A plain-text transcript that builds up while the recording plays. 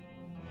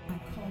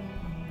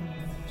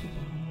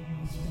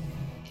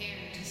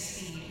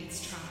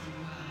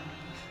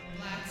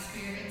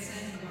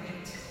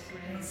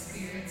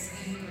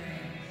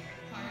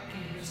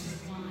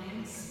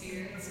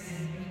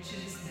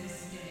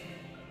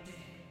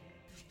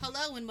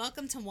Hello and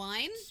welcome to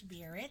Wine,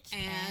 Spirits,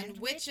 and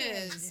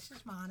Witches. This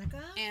is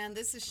Monica. And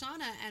this is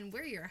Shauna, and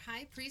we're your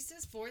high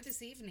priestess for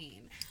this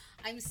evening.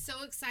 I'm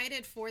so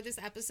excited for this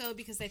episode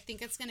because I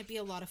think it's going to be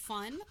a lot of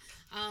fun.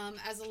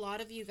 As a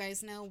lot of you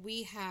guys know,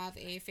 we have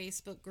a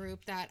Facebook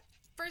group that,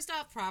 first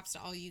off, props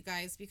to all you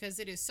guys because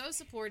it is so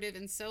supportive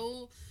and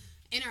so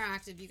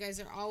interactive. You guys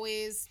are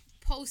always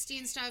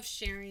posting stuff,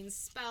 sharing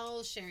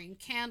spells, sharing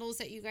candles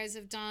that you guys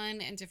have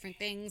done and different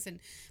things and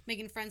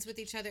making friends with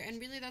each other. And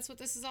really that's what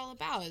this is all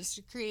about, is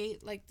to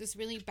create like this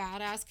really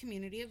badass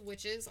community of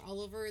witches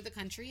all over the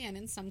country and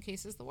in some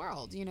cases the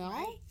world, you know?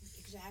 Right,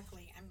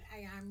 exactly.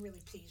 I'm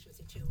really pleased with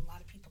it too. A lot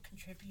of people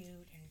contribute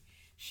and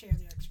share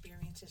their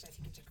experiences. I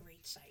think it's a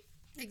great site.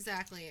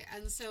 Exactly.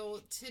 And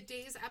so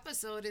today's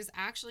episode is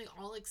actually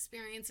all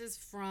experiences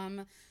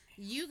from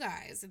you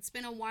guys. It's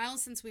been a while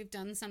since we've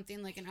done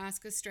something like an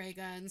Ask a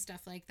Strega and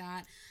stuff like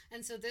that.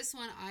 And so this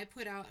one, I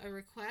put out a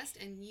request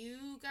and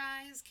you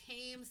guys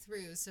came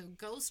through. So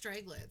go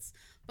Straglets.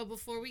 But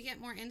before we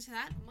get more into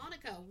that,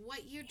 Monica,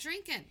 what you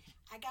drinking?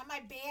 I got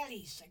my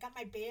Baileys.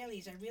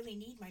 I really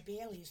need my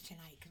Baileys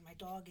tonight because my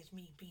dog is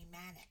being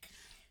manic.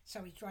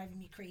 So he's driving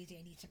me crazy.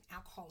 I need some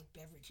alcoholic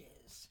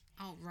beverages.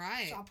 All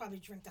right. So I'll probably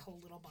drink the whole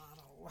little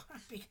bottle.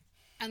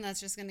 And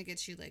that's just going to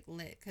get you, like,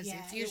 lit. Because Yeah,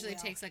 it usually it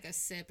will. takes, like, a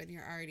sip and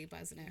you're already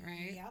buzzing it,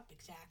 right? Yep,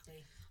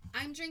 exactly.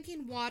 I'm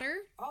drinking water.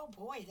 Oh,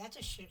 boy, that's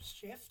a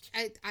shift.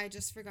 I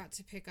just forgot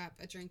to pick up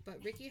a drink.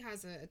 But Ricky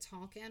has a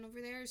tall can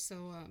over there.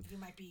 So You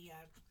might be...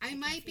 I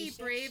might be sips.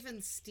 brave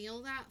and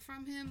steal that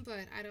from him.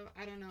 But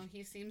I don't know.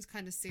 He seems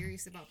kind of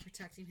serious about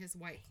protecting his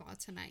White Claw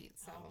tonight.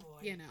 So, Oh, boy.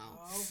 you know.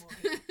 Oh,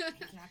 boy.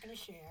 He's not going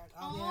to share it.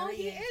 Oh, there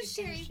he is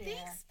He's gonna sharing. share.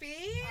 Thanks,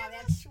 babe. Oh,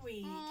 that's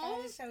sweet. Aw.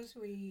 That is so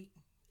sweet.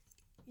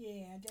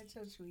 Yeah, that's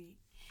so sweet.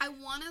 I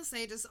want to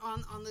say just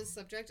on the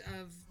subject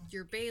of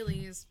your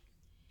Baileys,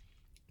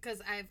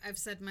 because I've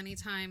said many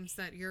times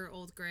that you're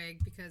old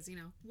Greg because, you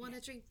know, want to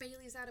drink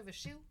Baileys out of a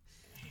shoe.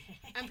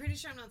 I'm pretty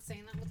sure I'm not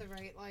saying that with the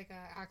right, like,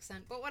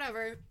 accent, but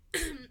whatever.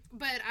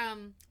 But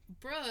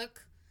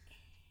Brooke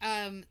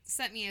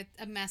sent me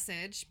a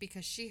message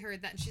because she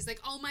heard that and she's like,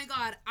 oh my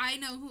god, I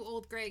know who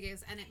old Greg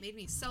is, and it made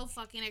me so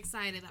fucking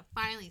excited that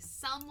finally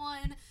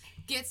someone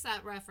gets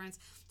that reference.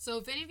 So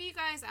if any of you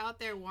guys out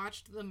there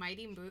watched the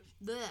Mighty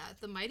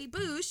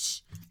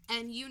Boosh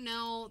and you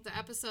know the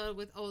episode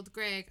with old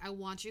Greg, I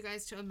want you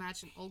guys to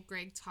imagine old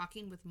Greg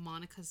talking with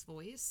Monica's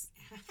voice.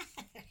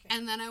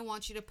 And then I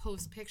want you to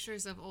post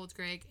pictures of old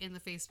Greg in the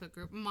Facebook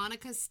group.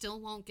 Monica still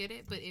won't get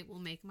it, but it will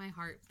make my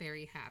heart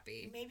very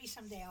happy. Maybe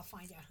someday I'll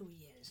find out who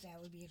he is. That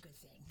would be a good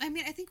thing. I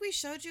mean, I think we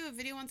showed you a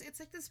video once.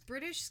 It's like this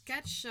British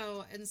sketch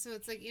show. And so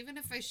it's like, even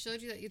if I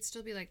showed you that, you'd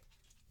still be like,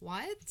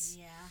 what?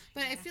 Yeah.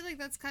 But yeah. I feel like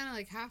that's kind of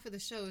like half of the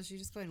show is you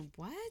just going,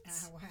 what?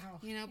 Oh, wow.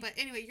 You know, but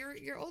anyway,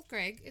 you're old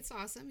Greg. It's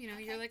awesome. You know,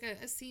 Okay. you're like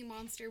a sea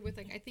monster with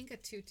like, I think a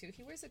tutu.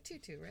 He wears a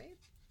tutu, right?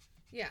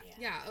 Yeah.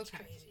 That's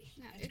Okay. crazy.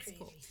 Yeah, That's it's crazy.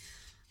 cool.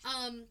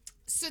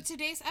 So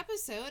today's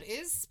episode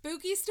is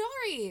spooky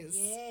stories.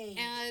 Yay.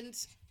 And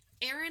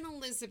Erin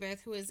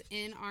Elizabeth, who is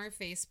in our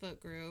Facebook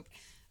group,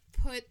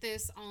 put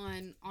this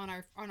on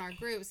our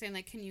group saying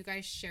like, can you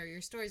guys share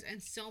your stories?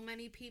 And so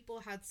many people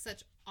had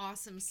such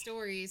awesome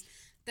stories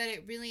that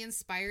it really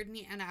inspired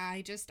me, and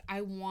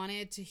I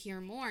wanted to hear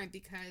more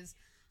because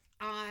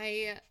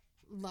I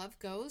love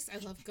ghosts. I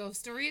love ghost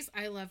stories.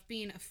 I love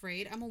being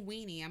afraid. I'm a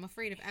weenie. I'm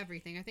afraid of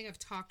everything. I think I've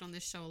talked on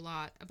this show a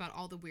lot about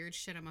all the weird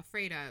shit I'm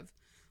afraid of,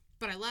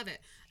 but I love it.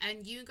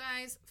 And you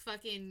guys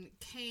fucking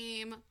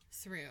came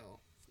through.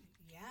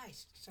 Yeah,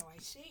 so I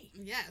see.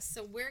 Yes,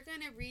 so we're going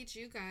to read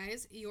you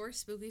guys your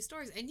spooky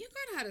stories. And you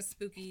kind of had a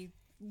spooky,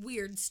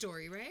 weird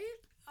story, right?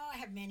 Oh, I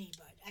have many,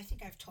 but I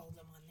think I've told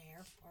them on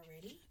there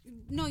already.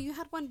 No, you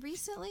had one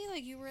recently?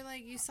 Like, you were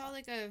like, you saw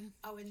like a...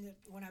 Oh,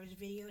 when I was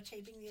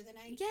videotaping the other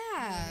night?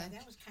 Yeah.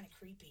 That was kind of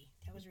creepy.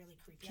 That was really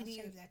creepy. Can I'll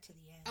you- save that to the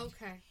end.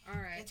 Okay,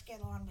 all right. Let's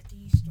get on with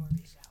these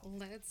stories, though.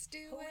 Let's do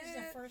Who it. is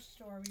the first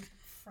story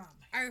from?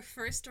 Our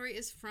first story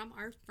is from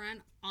our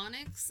friend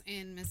Onyx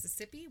in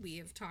Mississippi. We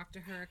have talked to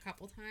her a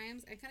couple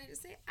times. And can I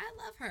just say,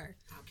 I love her.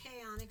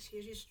 Okay, Onyx,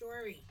 here's your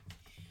story.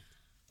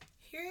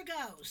 Here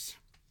goes.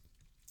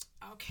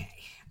 Okay.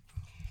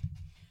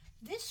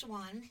 This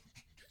one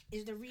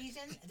is the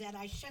reason that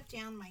I shut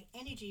down my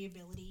energy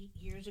ability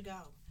years ago.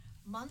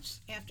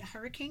 Months after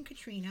Hurricane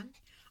Katrina,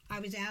 I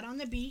was out on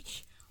the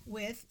beach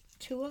with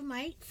two of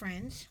my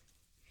friends,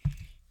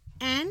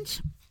 and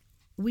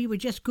we were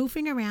just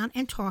goofing around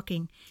and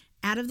talking.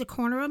 Out of the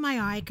corner of my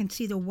eye, I can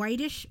see the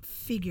whitish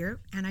figure,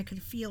 and I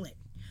could feel it.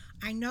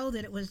 I know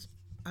that it was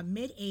a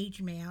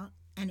mid-aged male,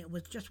 and it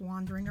was just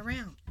wandering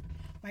around.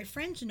 My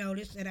friends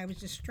noticed that I was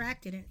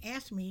distracted and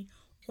asked me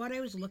what I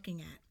was looking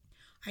at.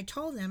 I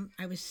told them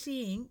I was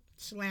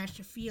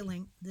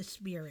seeing/feeling the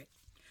spirit.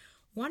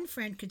 One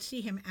friend could see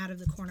him out of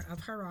the corner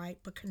of her eye,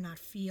 but could not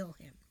feel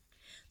him.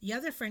 The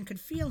other friend could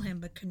feel him,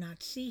 but could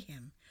not see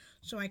him.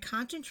 So I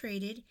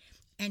concentrated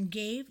and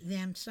gave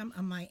them some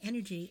of my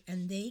energy,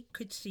 and they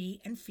could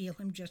see and feel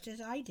him just as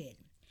I did.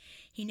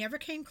 He never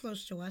came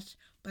close to us,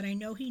 but I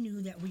know he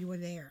knew that we were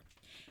there.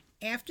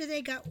 After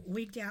they got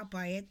wigged out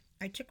by it,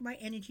 I took my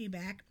energy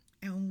back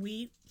and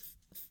we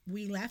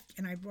left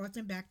and I brought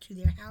them back to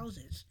their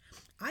houses.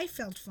 I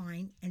felt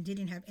fine and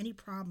didn't have any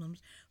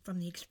problems from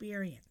the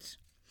experience.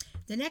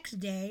 The next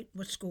day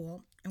was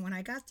school, and when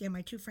I got there,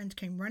 my two friends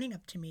came running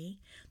up to me.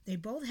 They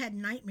both had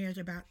nightmares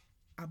about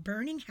a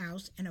burning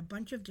house and a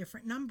bunch of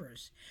different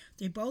numbers.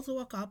 They both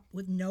woke up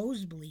with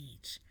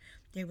nosebleeds.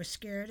 They were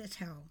scared as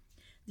hell.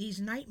 These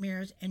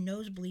nightmares and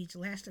nosebleeds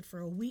lasted for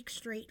a week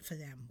straight for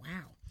them.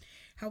 Wow.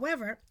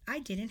 However, I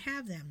didn't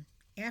have them.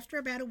 After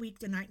about a week,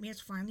 the nightmares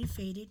finally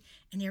faded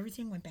and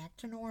everything went back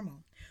to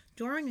normal.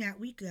 During that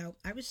week, though,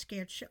 I was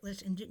scared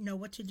shitless and didn't know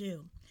what to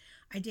do.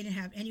 I didn't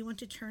have anyone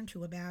to turn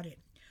to about it.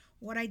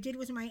 What I did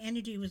with my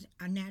energy was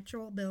a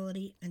natural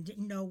ability and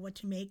didn't know what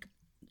to make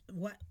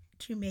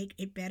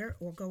it better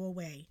or go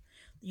away.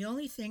 The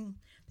only thing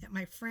that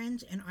my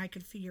friends and I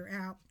could figure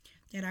out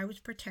that I was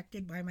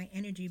protected by my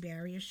energy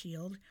barrier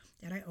shield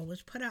that I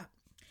always put up.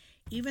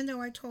 Even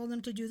though I told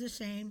them to do the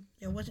same,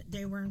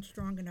 they weren't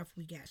strong enough,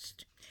 we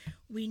guessed.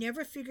 We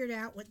never figured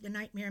out what the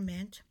nightmare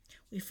meant.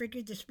 We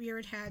figured the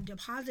spirit had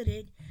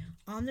deposited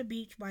on the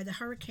beach by the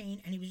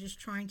hurricane and he was just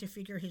trying to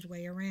figure his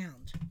way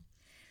around.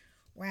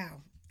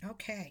 Wow.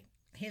 Okay.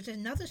 Here's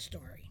another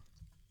story.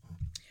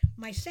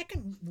 My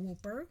second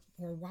whooper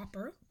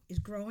is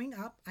growing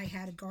up. I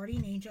had a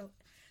guardian angel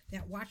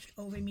that watched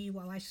over me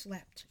while I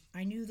slept.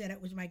 I knew that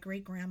it was my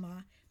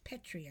great-grandma,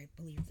 Petrie, I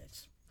believe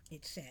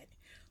it said,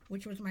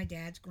 which was my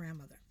dad's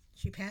grandmother.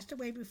 She passed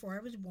away before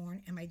I was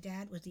born, and my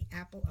dad was the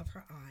apple of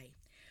her eye.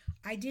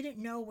 I didn't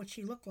know what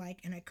she looked like,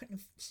 and I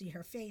couldn't see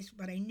her face,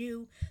 but I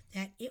knew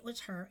that it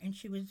was her, and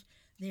she was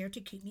there to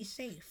keep me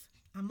safe.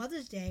 On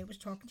Mother's Day, I was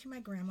talking to my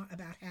grandma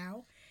about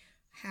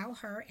how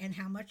her and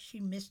how much she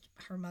missed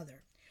her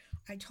mother.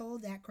 I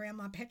told that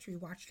Grandma Petrie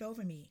watched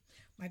over me.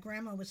 My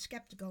grandma was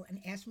skeptical and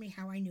asked me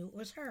how I knew it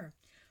was her.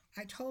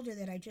 I told her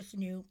that I just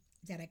knew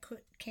that I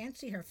can't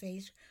see her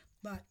face,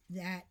 but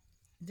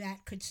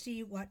that could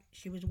see what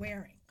she was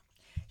wearing.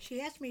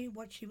 She asked me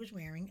what she was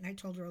wearing, and I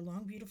told her a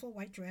long, beautiful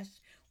white dress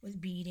with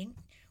beading,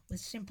 with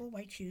simple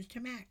white shoes to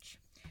match.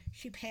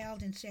 She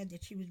paled and said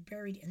that she was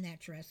buried in that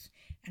dress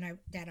and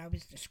that I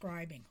was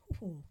describing.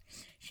 Ooh.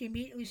 She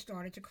immediately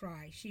started to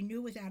cry. She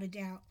knew without a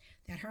doubt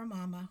that her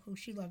mama, who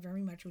she loved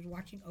very much, was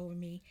watching over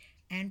me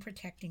and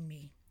protecting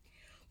me.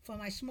 For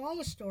my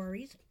smaller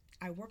stories,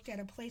 I worked at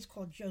a place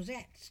called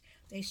Josette's.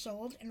 They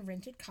sold and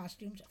rented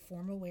costumes,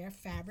 formal wear,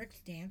 fabrics,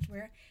 dance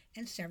wear,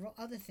 and several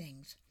other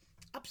things.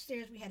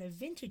 Upstairs, we had a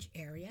vintage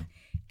area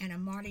and a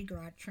Mardi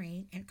Gras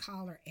train and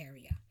collar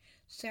area.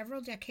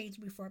 Several decades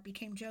before it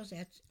became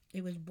Josette's,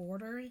 it was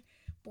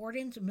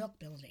Borden's Milk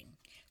Building.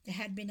 There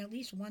had been at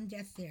least one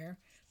death there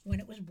when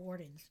it was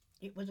Borden's.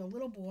 It was a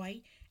little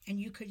boy,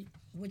 and you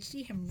would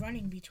see him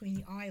running between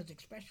the aisles,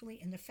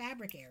 especially in the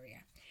fabric area.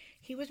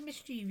 He was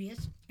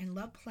mischievous and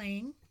loved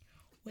playing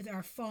with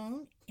our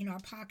phone in our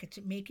pockets,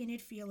 making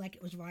it feel like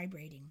it was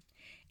vibrating.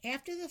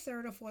 After the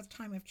third or fourth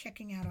time of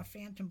checking out our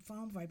phantom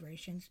phone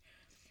vibrations,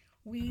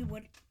 we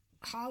would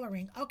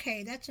hollering,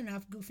 "Okay, that's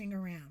enough goofing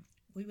around."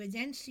 We would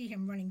then see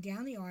him running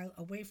down the aisle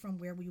away from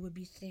where we would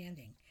be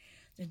standing.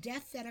 The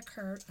death that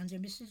occurred under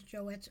Mrs.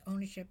 Joette's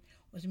ownership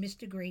was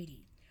Mr.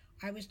 Grady.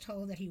 I was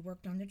told that he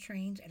worked on the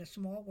trains at a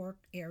small work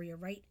area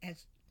right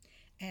as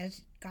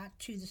got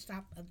to the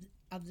stop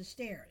of the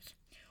stairs.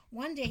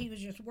 One day he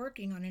was just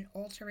working on an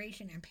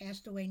alteration and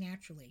passed away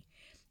naturally.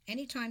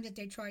 Any time that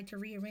they tried to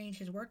rearrange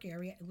his work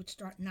area, it would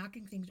start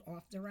knocking things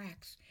off the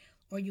racks,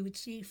 or you would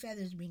see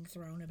feathers being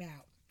thrown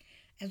about.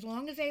 As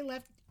long as they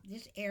left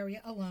this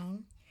area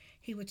alone,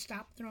 he would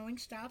stop throwing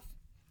stuff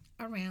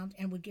around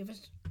and would give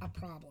us a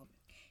problem.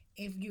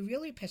 If you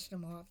really pissed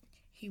him off,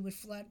 he would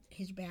flood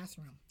his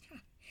bathroom.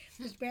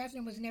 This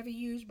bathroom was never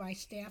used by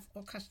staff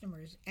or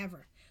customers,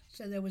 ever,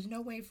 so there was no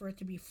way for it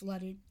to be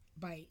flooded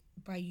by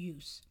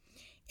use.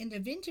 In the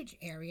vintage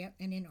area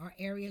and in our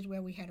areas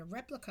where we had a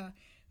replica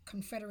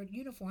Confederate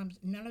uniforms,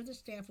 none of the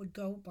staff would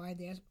go by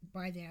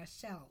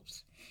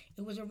themselves.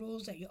 It was a rule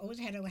that you always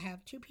had to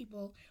have two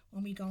people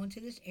when we go into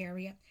this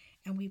area,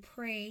 and we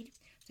prayed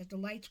that the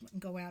lights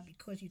wouldn't go out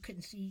because you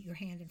couldn't see your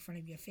hand in front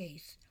of your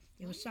face.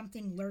 There was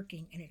something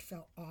lurking, and it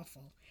felt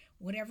awful.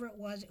 Whatever it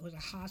was a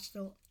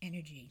hostile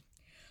energy.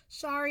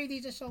 Sorry,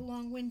 these are so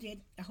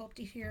long-winded. I hope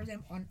to hear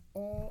them on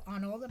all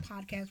the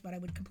podcasts, but I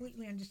would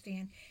completely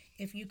understand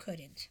if you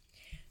couldn't.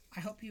 I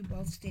hope you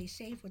both stay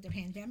safe with the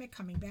pandemic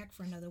coming back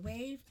for another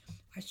wave.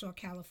 I saw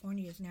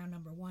California is now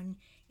number 1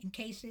 in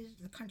cases.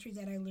 The country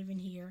that I live in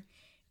here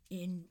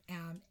in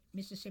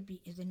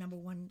Mississippi is the number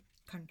 1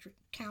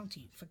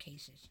 county for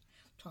cases.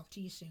 Talk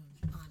to you soon,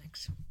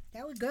 Onyx.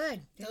 That was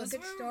good. Those were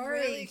good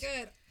stories. Really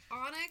good.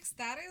 Onyx,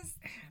 that is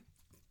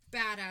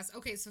badass.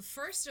 Okay, so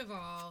first of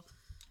all,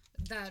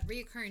 that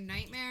reoccurring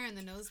nightmare and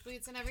the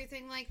nosebleeds and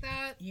everything like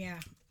that. Yeah.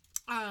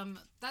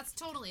 That's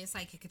totally a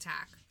psychic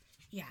attack.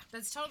 Yeah.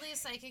 That's totally a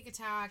psychic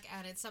attack,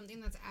 and it's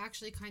something that's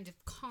actually kind of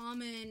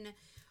common.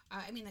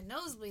 I mean, the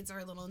nosebleeds are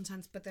a little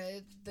intense, but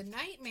the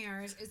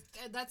nightmares is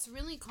that's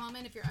really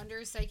common if you're under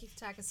a psychic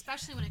attack,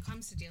 especially when it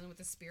comes to dealing with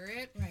the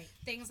spirit. Right.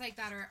 Things like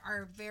that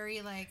are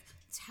very like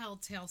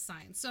telltale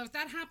signs. So if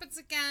that happens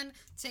again,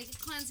 take a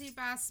cleansing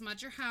bath,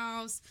 smudge your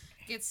house,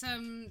 get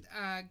some,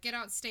 get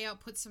out, stay out,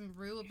 put some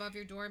rue above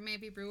your door,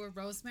 maybe rue or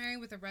rosemary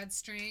with a red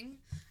string,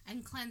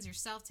 and cleanse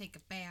yourself. Take a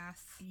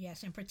bath.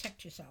 Yes, and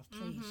protect yourself,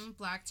 please.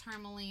 Black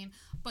tourmaline.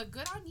 But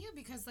good on you,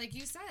 because like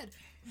you said,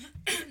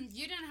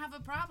 you didn't have a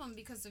problem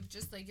because of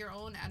just like your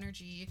own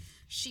energy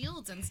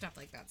shields and stuff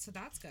like that. So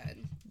that's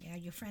good. Yeah,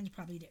 your friends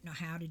probably didn't know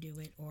how to do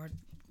it, or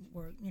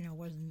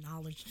wasn't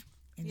knowledge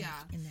in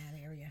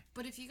that area.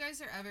 But if you guys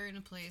are ever in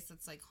a place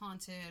that's like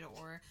haunted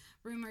or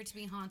rumored to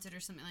be haunted or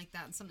something like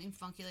that, and something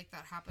funky like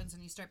that happens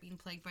and you start being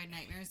plagued by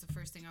nightmares, the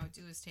first thing I would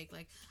do is take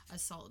like a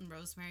salt and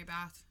rosemary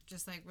bath,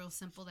 just like real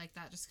simple like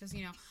that, just because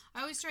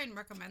I always try and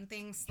recommend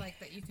things like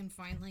that you can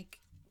find like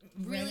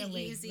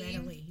really easy.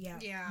 Readily, yeah.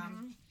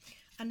 Mm-hmm.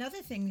 Another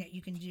thing that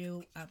you can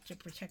do to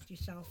protect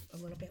yourself a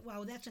little bit,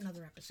 well, that's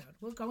another episode.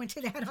 We'll go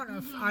into that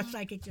on our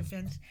psychic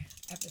defense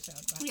episode.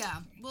 But. Yeah,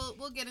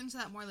 we'll get into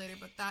that more later.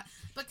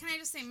 But can I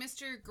just say,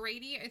 Mr.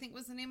 Grady, I think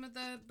was the name of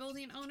the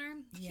building owner.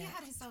 Yeah. He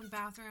had his own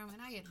bathroom,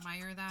 and I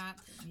admire that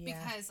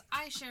because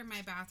I share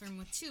my bathroom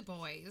with two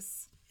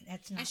boys.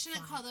 That's not I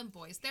shouldn't fun. call them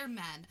boys. They're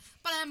men.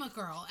 But I'm a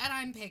girl, and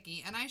I'm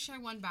picky. And I share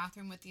one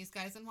bathroom with these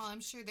guys. And while I'm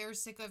sure they're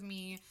sick of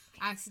me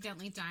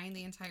accidentally dyeing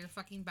the entire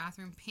fucking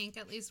bathroom pink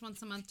at least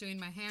once a month doing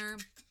my hair,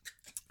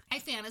 I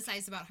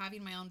fantasize about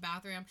having my own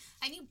bathroom.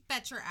 And you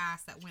bet your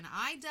ass that when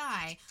I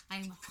die,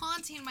 I'm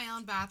haunting my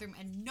own bathroom,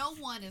 and no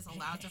one is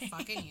allowed to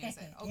fucking use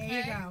it.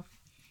 Okay?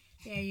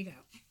 There you go.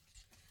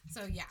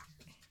 So, yeah.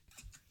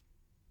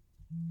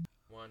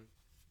 1.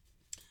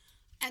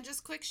 And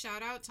just quick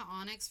shout out to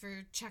Onyx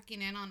for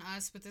checking in on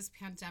us with this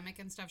pandemic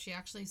and stuff. She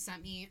actually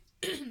sent me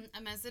a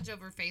message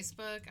over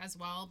Facebook as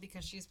well,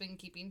 because she's been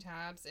keeping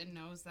tabs and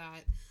knows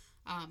that,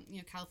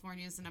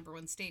 California is the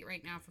 #1 state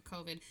right now for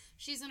COVID.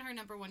 She's in her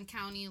 #1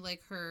 county,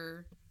 like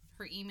her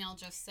email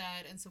just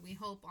said. And so we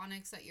hope,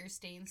 Onyx, that you're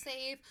staying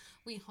safe.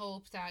 We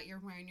hope that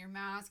you're wearing your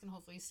mask and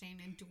hopefully staying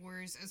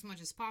indoors as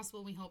much as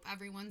possible. We hope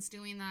everyone's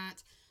doing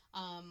that.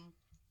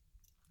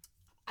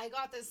 I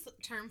got this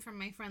term from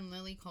my friend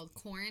Lily called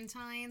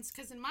quarantines,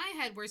 because in my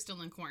head we're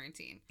still in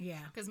quarantine. Yeah,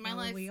 because my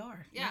life we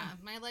are. Yeah,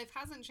 my life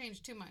hasn't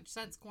changed too much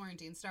since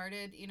quarantine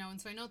started. And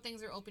so I know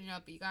things are opening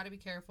up, but you got to be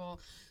careful.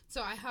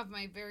 So I have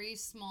my very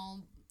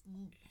small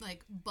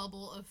like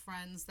bubble of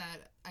friends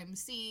that I'm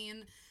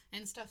seeing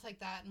and stuff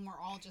like that, and we're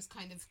all just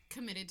kind of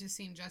committed to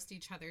seeing just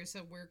each other.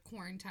 So we're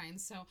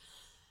quarantined. So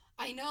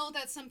I know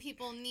that some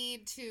people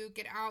need to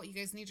get out. You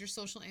guys need your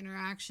social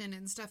interaction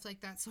and stuff like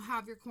that. So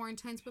have your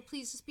quarantines, but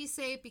please just be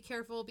safe, be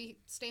careful,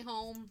 stay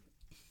home.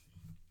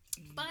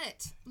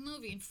 But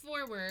moving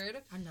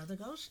forward, another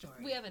ghost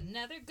story. We have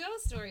another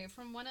ghost story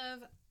from one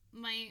of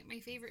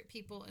my favorite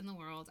people in the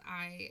world.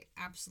 I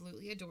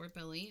absolutely adore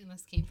Billy, and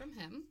this came from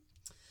him.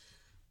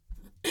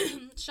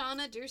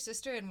 Shauna, dear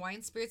sister in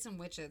Wine, Spirits, and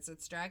Witches,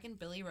 it's Dragon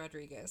Billy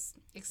Rodriguez.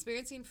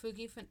 Experiencing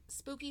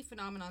spooky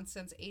phenomenon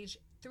since age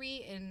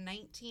 3 in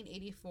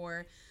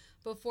 1984,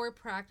 before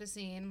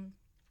practicing,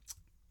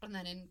 and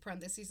then in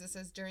parentheses it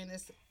says during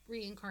this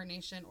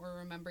reincarnation or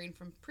remembering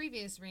from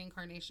previous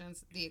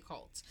reincarnations, the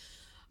occult.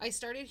 I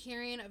started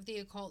hearing of the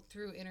occult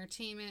through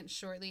entertainment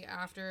shortly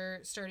after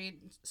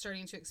starting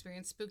to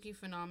experience spooky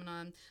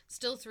phenomenon,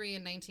 still 3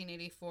 in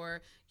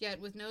 1984,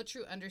 yet with no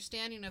true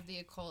understanding of the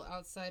occult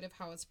outside of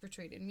how it's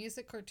portrayed in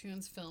music,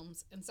 cartoons,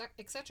 films,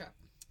 etc.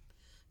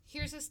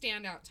 Here's a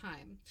standout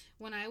time.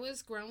 When I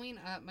was growing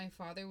up, my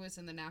father was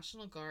in the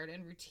National Guard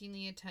and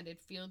routinely attended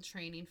field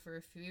training for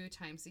a few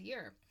times a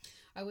year.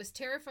 I was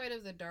terrified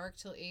of the dark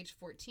till age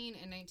 14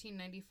 in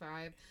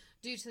 1995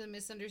 due to the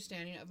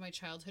misunderstanding of my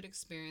childhood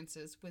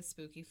experiences with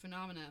spooky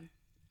phenomena.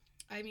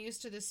 I'm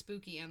used to the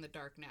spooky and the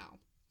dark now.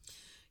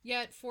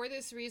 Yet, for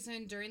this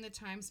reason, during the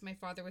times my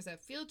father was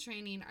at field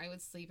training, I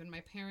would sleep in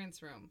my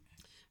parents' room.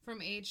 From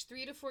age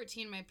 3 to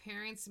 14, my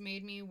parents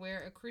made me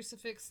wear a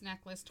crucifix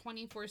necklace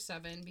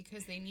 24/7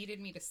 because they needed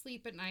me to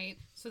sleep at night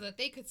so that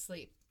they could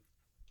sleep.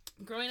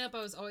 Growing up,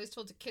 I was always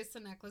told to kiss the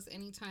necklace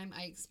anytime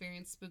I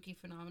experienced spooky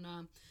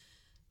phenomena.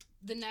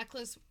 The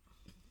necklace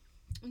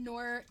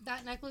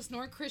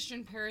nor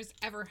Christian prayers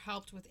ever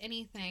helped with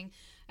anything,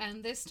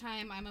 and this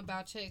time I'm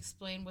about to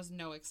explain was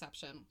no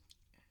exception.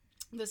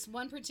 This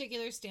one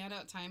particular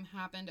standout time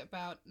happened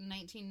about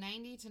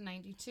 1990 to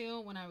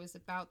 92 when I was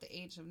about the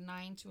age of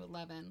 9 to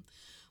 11.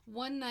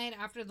 One night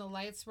after the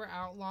lights were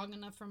out long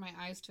enough for my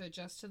eyes to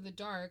adjust to the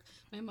dark,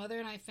 my mother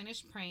and I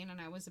finished praying and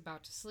I was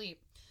about to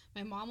sleep.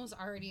 My mom was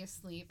already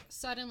asleep.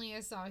 Suddenly I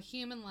saw a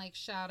human-like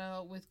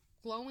shadow with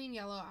glowing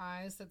yellow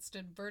eyes that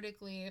stood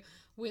vertically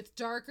with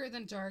darker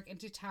than dark and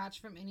detached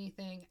from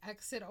anything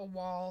exit a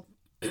wall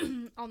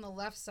on the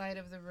left side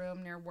of the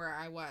room near where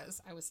I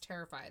was. I was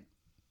terrified.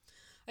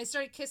 I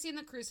started kissing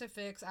the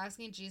crucifix,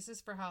 asking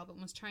Jesus for help,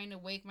 and was trying to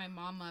wake my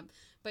mom up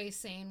by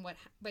stating what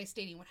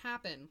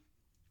happened.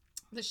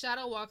 The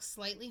shadow walked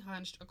slightly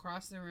hunched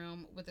across the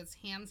room with its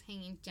hands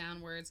hanging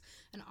downwards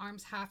and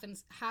arms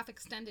half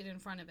extended in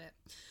front of it.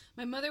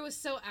 My mother was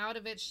so out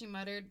of it, she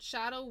muttered,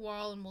 "Shadow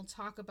wall, and we'll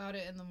talk about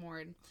it in the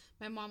morgue."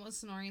 My mom's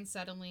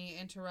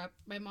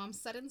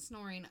sudden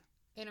snoring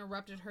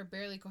interrupted her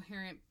barely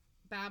coherent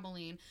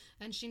babbling,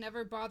 and she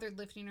never bothered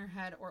lifting her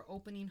head or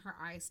opening her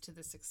eyes to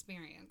this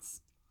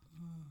experience.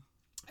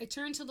 I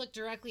turned to look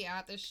directly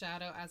at the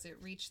shadow as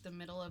it reached the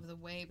middle of the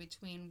way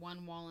between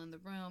one wall in the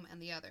room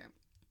and the other.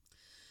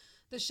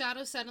 The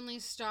shadow suddenly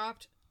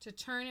stopped to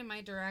turn in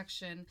my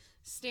direction,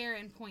 stare,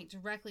 and point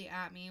directly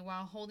at me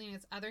while holding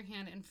its other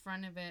hand in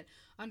front of it,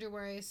 under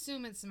where I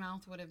assume its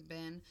mouth would have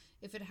been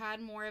if it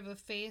had more of a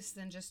face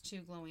than just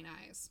two glowing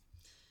eyes.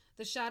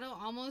 The shadow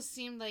almost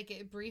seemed like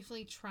it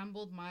briefly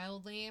trembled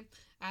mildly.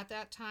 At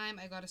that time,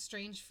 I got a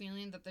strange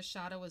feeling that the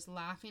shadow was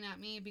laughing at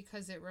me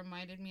because it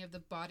reminded me of the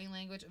body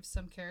language of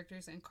some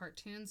characters in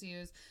cartoons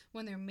use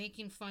when they're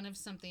making fun of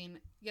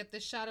something, yet the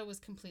shadow was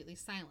completely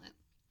silent.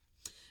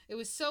 It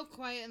was so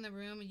quiet in the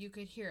room you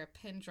could hear a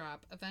pin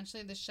drop.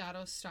 Eventually, the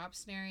shadow stopped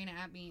staring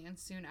at me, and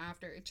soon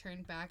after, it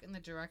turned back in the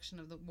direction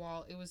of the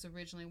wall it was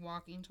originally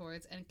walking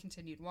towards and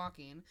continued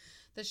walking.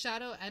 The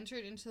shadow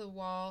entered into the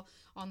wall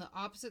on the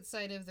opposite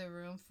side of the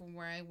room from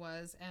where I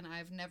was, and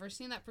I've never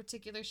seen that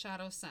particular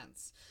shadow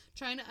since.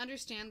 Trying to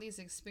understand these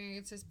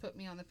experiences put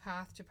me on the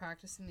path to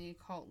practicing the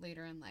occult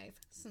later in life.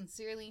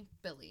 Sincerely,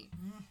 Billy.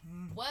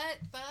 Mm-hmm. What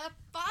the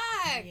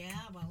fuck?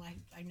 Yeah, well,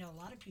 I know a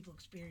lot of people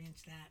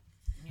experience that,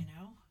 you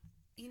know?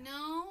 You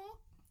know,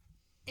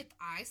 if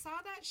I saw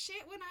that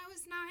shit when I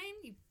was 9,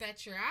 you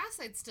bet your ass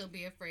I'd still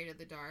be afraid of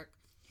the dark.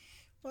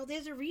 Well,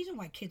 there's a reason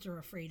why kids are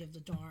afraid of the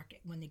dark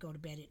when they go to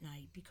bed at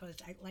night, because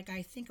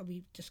I think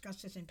we've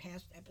discussed this in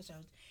past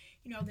episodes,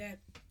 you know, that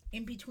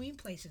in between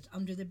places,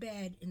 under the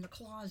bed, in the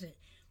closet,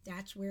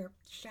 that's where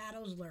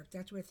shadows lurk.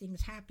 That's where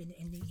things happen,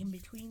 in the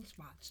in-between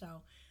spots.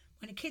 So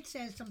when a kid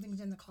says something's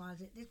in the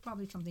closet, there's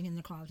probably something in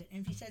the closet.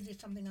 And if he says there's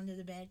something under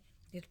the bed,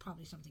 there's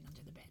probably something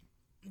under the bed.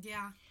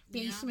 Yeah.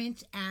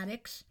 Basements,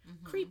 attics,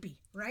 creepy,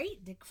 right?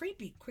 They're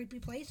creepy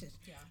places.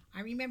 Yeah. I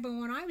remember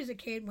when I was a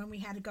kid, when we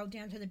had to go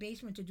down to the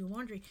basement to do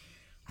laundry,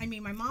 I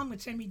mean, my mom would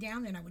send me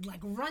down there and I would like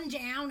run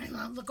down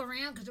and look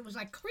around because it was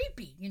like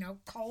creepy, you know,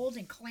 cold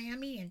and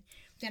clammy. And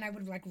then I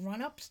would like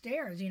run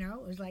upstairs, you know,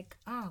 it was like,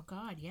 oh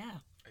God, yeah.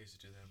 I used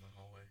to do that in my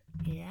hallway.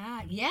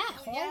 Yeah.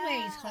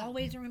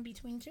 Hallways are in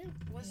between too.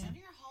 Wasn't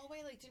your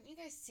hallway, like, didn't you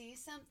guys see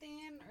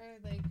something?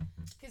 Or like,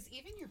 because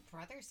even your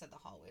brother said the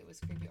hallway was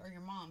creepy, or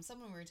your mom,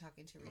 someone we were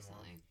talking to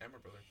recently. And my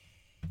brother.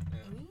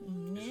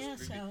 Ooh. Yeah,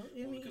 so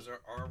I mean, because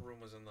our room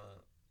was in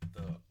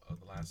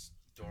the last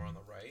door on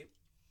the right,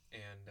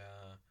 and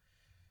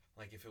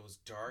like if it was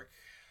dark,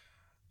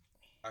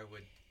 I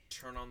would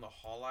turn on the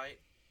hall light,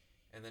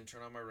 and then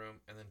turn on my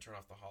room, and then turn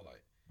off the hall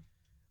light.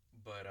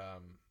 But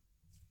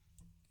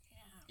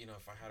you know,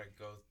 if I had to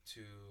go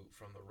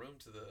from the room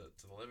to the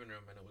living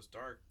room and it was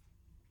dark,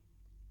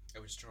 I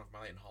would just turn off my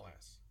light and haul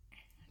ass.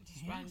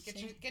 Just run,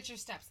 get your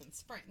steps and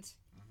sprint.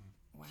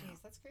 Wow.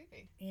 Jeez, that's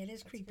creepy. It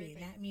is That's creepy.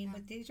 creepy.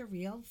 But these are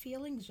real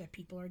feelings that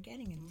people are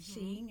getting and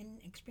seeing and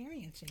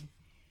experiencing.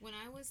 When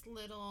I was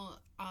little,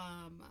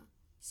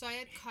 so I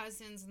had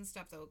cousins and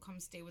stuff that would come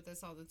stay with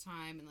us all the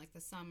time in like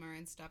the summer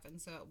and stuff, and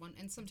so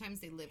and sometimes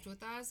they lived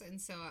with us, and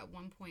so at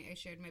one point I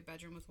shared my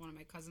bedroom with one of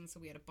my cousins, so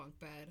we had a bunk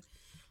bed.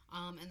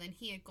 And then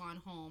he had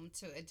gone home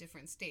to a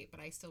different state,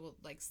 but I still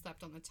like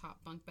slept on the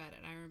top bunk bed.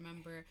 And I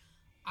remember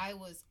I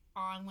was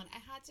on when I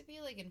had to be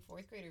like in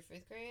 4th grade or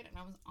 5th grade, and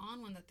I was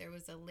on one that there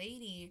was a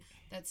lady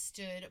that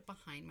stood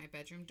behind my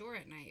bedroom door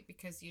at night,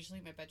 because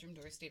usually my bedroom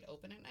door stayed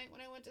open at night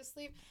when I went to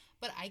sleep,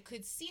 but I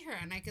could see her,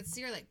 and I could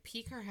see her like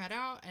peek her head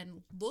out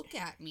and look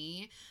at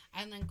me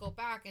and then go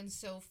back. And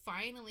so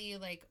finally,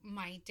 like,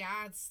 my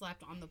dad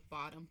slept on the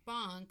bottom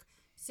bunk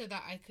so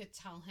that I could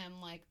tell him,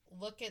 like,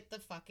 look at the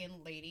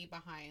fucking lady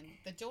behind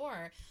the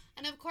door.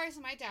 And of course,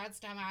 my dad's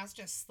dumbass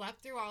just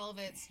slept through all of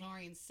it,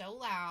 snoring so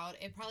loud.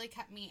 It probably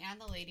kept me and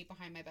the lady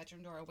behind my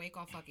bedroom door awake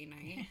all fucking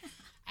night.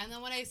 And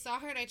then when I saw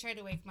her and I tried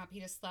to wake him up,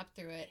 he just slept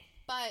through it.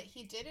 But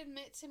he did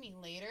admit to me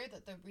later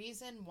that the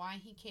reason why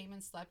he came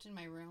and slept in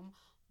my room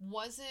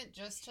wasn't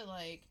just to,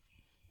 like,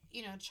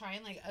 you know, try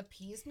and like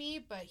appease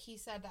me, but he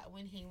said that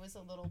when he was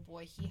a little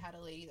boy, he had a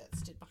lady that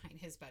stood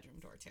behind his bedroom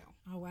door too.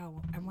 Oh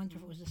wow! I wonder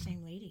if it was the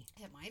same lady.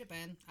 It might have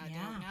been. I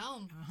don't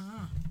know.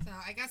 So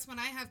I guess when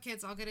I have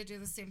kids, I'll get to do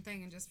the same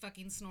thing and just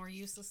fucking snore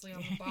uselessly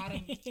on the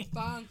bottom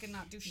bunk and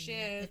not do shit.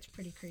 Yeah, it's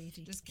pretty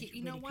crazy. Just keep.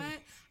 You know what?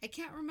 Crazy. I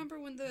can't remember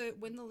when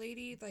the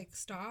lady like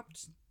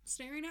stopped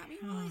staring at me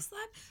while I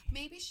slept.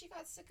 Maybe she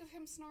got sick of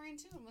him snoring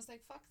too and was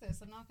like, "Fuck this!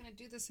 I'm not gonna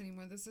do this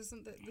anymore. This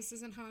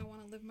isn't how I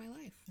want to live my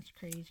life." That's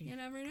crazy. You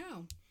never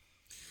know.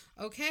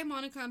 Okay,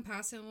 Monica, I'm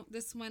passing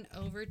this one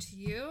over to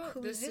you.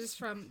 This is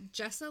from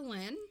Jessa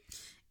Lynn,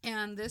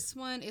 and this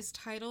one is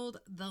titled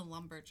 "The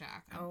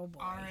Lumberjack." I'm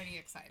already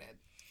excited.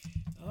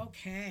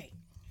 Okay.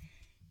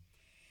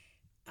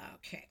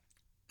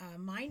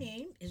 My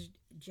name is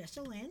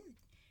Jessa Lynn.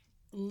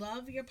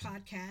 Love your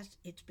podcast.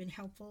 It's been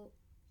helpful.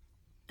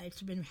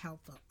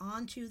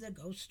 On to the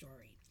ghost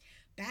story.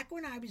 Back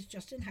when I was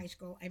just in high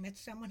school, I met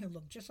someone who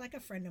looked just like a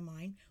friend of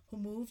mine who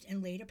moved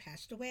and later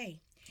passed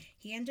away.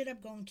 He ended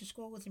up going to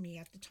school with me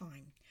at the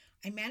time.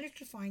 I managed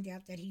to find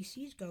out that he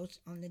sees ghosts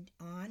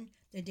on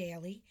the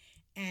daily,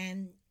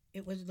 and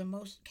it was the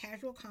most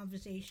casual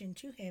conversation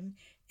to him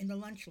in the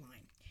lunch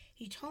line.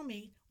 He told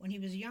me when he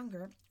was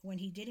younger, when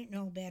he didn't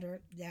know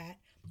better, that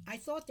I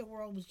thought the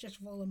world was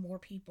just full of more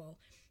people,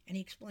 and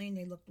he explained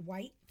they looked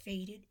white,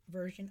 faded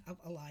version of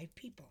alive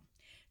people.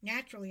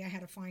 Naturally, I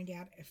had to find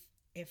out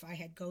if I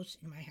had ghosts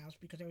in my house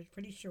because I was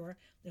pretty sure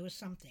there was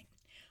something.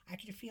 I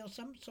could feel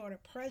some sort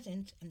of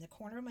presence in the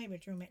corner of my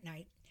bedroom at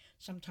night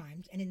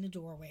sometimes and in the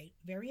doorway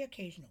very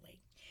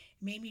occasionally.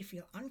 It made me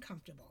feel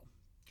uncomfortable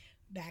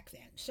back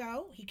then.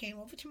 So he came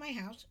over to my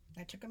house.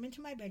 I took him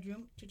into my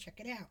bedroom to check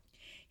it out.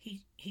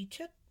 He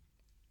took,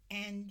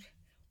 and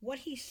what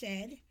he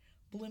said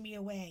blew me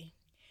away.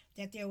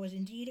 That there was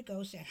indeed a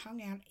ghost that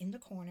hung out in the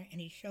corner, and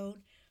he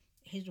showed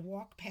his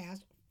walk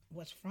path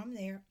was from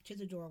there to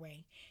the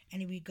doorway,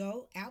 and he would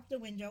go out the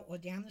window or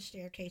down the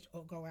staircase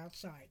or go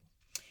outside.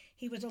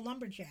 He was a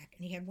lumberjack,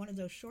 and he had one of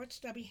those short,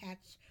 stubby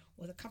hats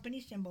with a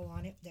company symbol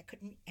on it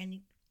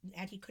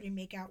that he couldn't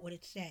make out what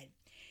it said.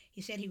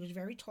 He said he was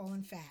very tall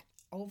and fat,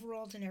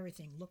 overalls and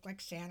everything, looked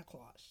like Santa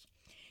Claus.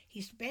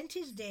 He spent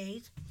his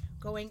days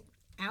going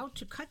out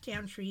to cut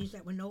down trees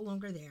that were no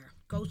longer there,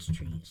 ghost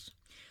trees.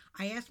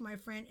 I asked my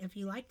friend if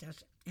he liked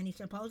us, and he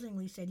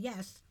supposedly said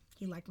yes,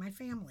 he liked my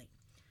family.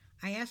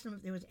 I asked him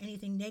if there was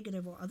anything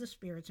negative or other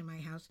spirits in my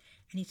house,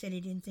 and he said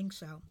he didn't think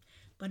so.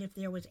 But if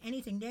there was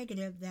anything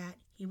negative, that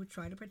he would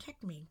try to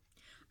protect me.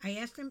 I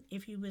asked him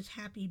if he was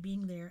happy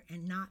being there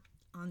and not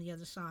on the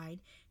other side,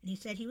 and he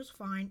said he was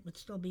fine with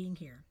still being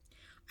here.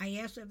 I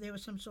asked if there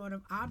was some sort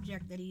of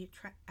object that he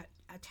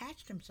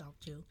attached himself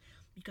to,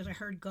 because I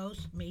heard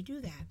ghosts may do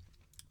that.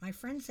 My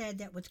friend said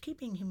that what's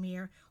keeping him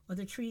here were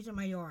the trees in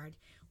my yard.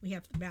 We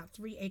have about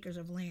 3 acres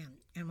of land,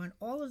 and when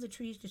all of the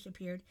trees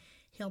disappeared,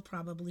 he'll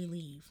probably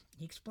leave.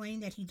 He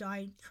explained that he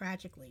died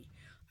tragically.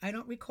 I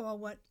don't recall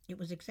what it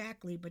was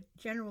exactly, but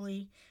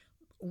generally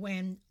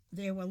when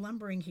they were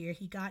lumbering here,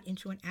 he got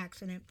into an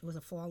accident with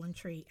a fallen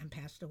tree and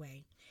passed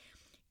away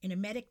in a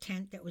medic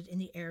tent that was in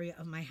the area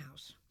of my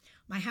house.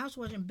 My house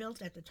wasn't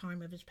built at the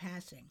time of his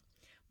passing.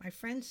 My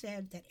friend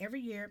said that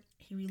every year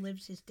he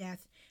relives his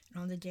death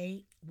and on the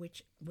day,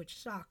 which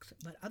sucks,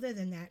 but other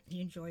than that,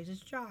 he enjoys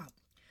his job.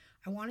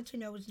 I wanted to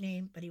know his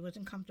name, but he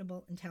wasn't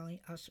comfortable in telling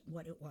us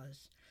what it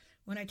was.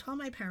 When I told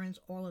my parents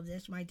all of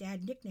this, my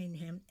dad nicknamed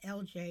him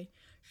LJ,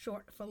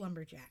 short for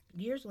Lumberjack.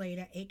 Years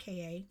later,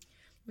 aka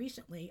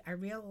recently, I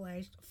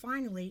realized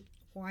finally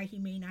why he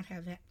may not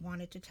have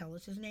wanted to tell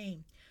us his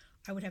name.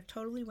 I would have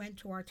totally went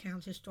to our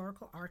town's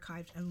historical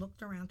archives and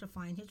looked around to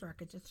find his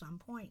records at some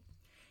point.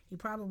 He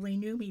probably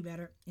knew me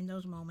better in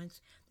those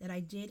moments than I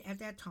did at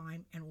that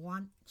time and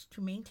wants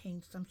to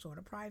maintain some sort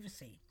of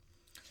privacy.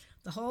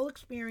 The whole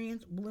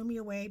experience blew me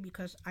away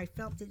because I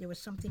felt that there was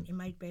something in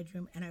my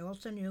bedroom, and I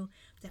also knew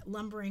that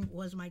lumbering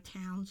was my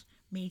town's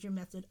major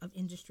method of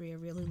industry a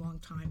really long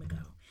time ago.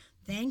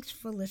 Thanks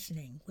for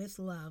listening. With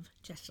love,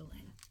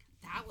 Jessalyn.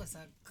 That was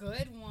a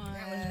good one.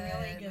 That was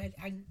really good.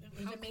 It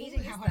was How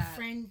amazing cool how is her that?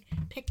 friend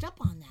picked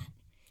up on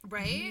that.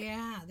 Right?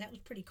 Yeah, that was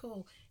pretty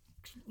cool.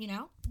 You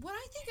know? What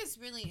I think is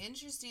really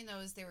interesting, though,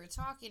 is they were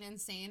talking and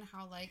saying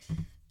how, like,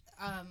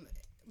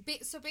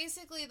 so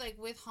basically, like,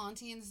 with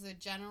hauntings, the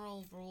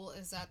general rule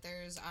is that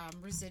there's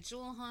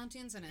residual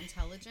hauntings and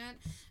intelligent.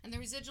 And the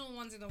residual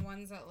ones are the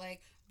ones that,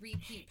 like,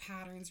 repeat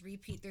patterns,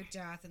 repeat their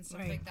death and stuff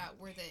Right. like that,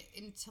 where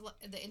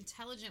the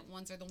intelligent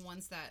ones are the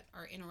ones that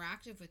are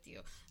interactive with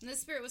you. And the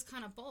spirit was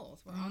kind of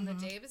both, where on the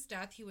day of his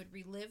death, he would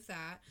relive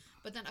that,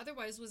 but then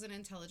otherwise was an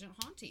intelligent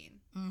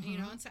haunting. You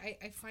know, and so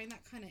I find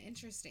that kind of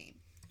interesting.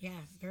 Yeah,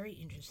 very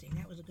interesting.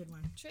 That was a good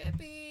one.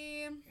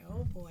 Trippy.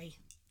 Oh, boy.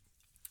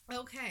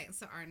 Okay,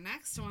 so our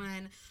next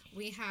one,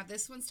 we have,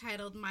 this one's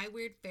titled My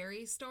Weird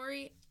Fairy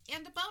Story,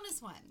 and a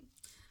bonus one.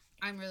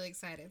 I'm really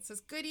excited. It says,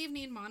 Good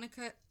evening,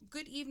 Monica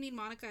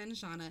and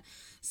Shauna.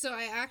 So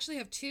I actually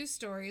have 2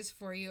 stories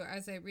for you,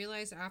 as I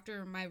realized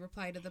after my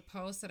reply to the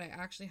post that I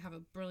actually have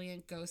a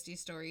brilliant ghosty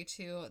story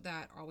too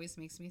that always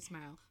makes me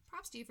smile.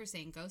 Props to you for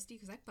saying ghosty,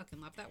 because I fucking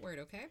love that word,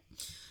 okay?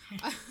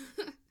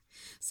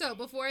 So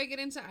before I get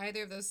into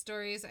either of those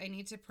stories, I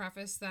need to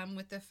preface them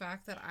with the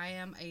fact that I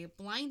am a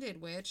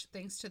blinded witch,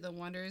 thanks to the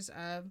wonders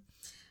of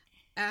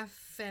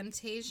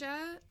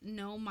aphantasia,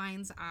 no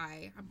mind's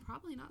eye. I'm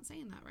probably not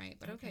saying that right,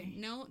 but okay.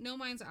 No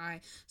mind's eye.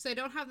 So I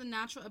don't have the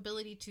natural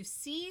ability to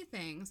see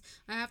things.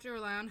 I have to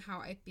rely on how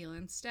I feel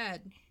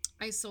instead.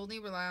 I solely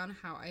rely on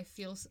how I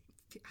feel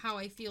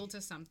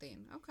to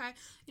something. Okay.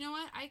 You know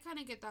what? I kind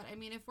of get that. I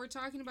mean, if we're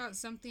talking about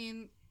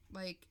something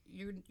like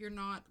you're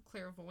not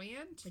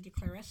clairvoyant, But you're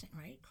clairsentient,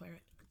 right?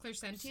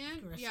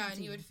 clairsentient, yeah,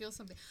 and you would feel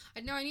something. I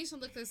know I need to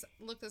look this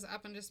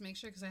up and just make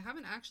sure, because I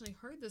haven't actually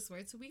heard this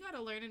word, so we got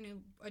to learn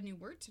a new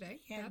word today.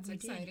 Yeah, That's we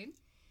did. exciting.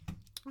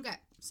 Okay,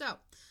 so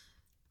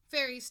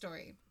fairy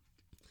story.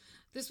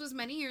 This was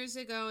many years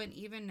ago, and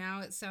even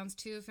now it sounds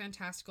too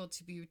fantastical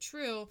to be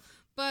true,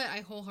 but I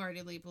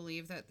wholeheartedly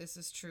believe that this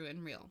is true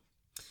and real.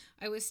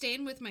 I was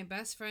staying with my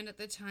best friend at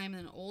the time in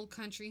an old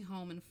country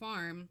home and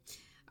farm.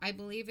 I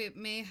believe it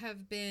may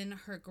have been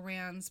her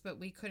grand's, but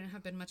we couldn't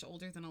have been much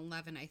older than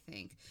 11, I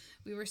think.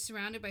 We were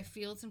surrounded by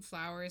fields and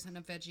flowers and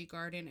a veggie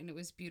garden, and it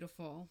was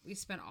beautiful. We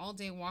spent all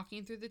day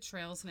walking through the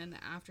trails, and in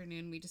the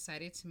afternoon we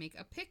decided to make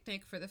a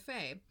picnic for the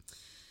Fae.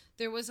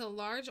 There was a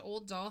large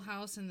old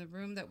dollhouse in the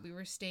room that we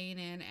were staying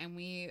in, and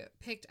we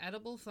picked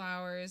edible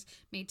flowers,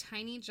 made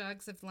tiny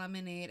jugs of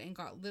lemonade, and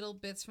got little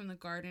bits from the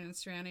garden and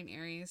surrounding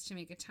areas to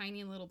make a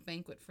tiny little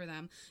banquet for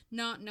them,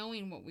 not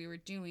knowing what we were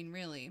doing,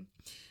 really.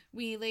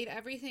 We laid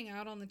everything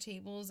out on the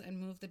tables and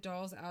moved the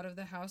dolls out of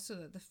the house so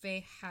that the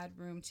Fae had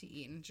room to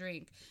eat and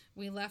drink.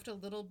 We left a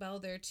little bell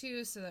there,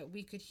 too, so that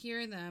we could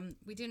hear them.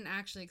 We didn't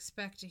actually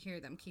expect to hear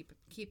them,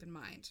 keep in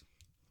mind.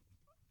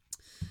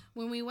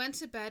 When we went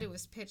to bed, it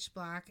was pitch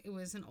black. It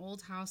was an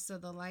old house, so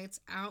the lights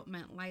out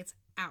meant lights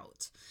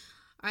out.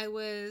 I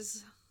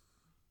was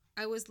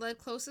led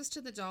closest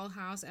to the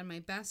dollhouse, and my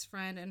best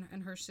friend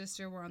and her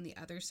sister were on the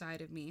other side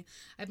of me.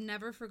 I've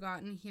never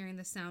forgotten hearing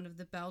the sound of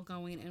the bell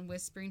going and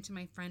whispering to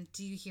my friend,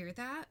 "Do you hear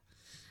that?"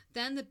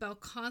 Then the bell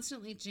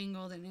constantly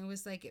jingled, and it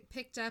was like it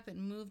picked up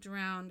and moved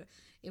around,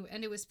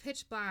 and it was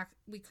pitch black.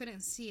 We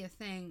couldn't see a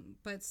thing,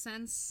 but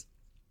since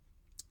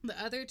the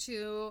other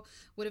two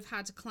would have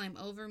had to climb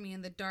over me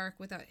in the dark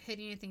without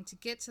hitting anything to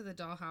get to the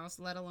dollhouse,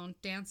 let alone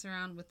dance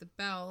around with the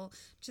bell.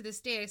 To this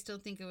day, I still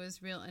think it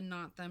was real and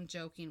not them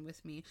joking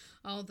with me,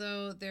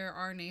 although there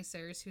are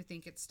naysayers who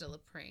think it's still a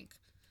prank.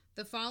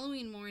 The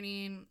following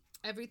morning,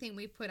 everything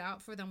we put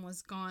out for them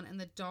was gone, and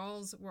the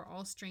dolls were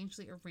all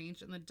strangely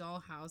arranged in the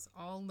dollhouse,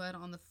 all led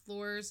on the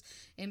floors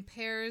in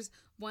pairs,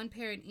 one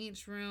pair in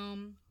each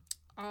room.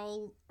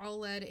 All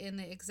led in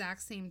the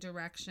exact same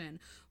direction.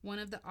 One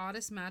of the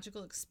oddest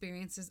magical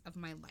experiences of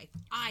my life.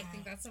 I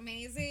think that's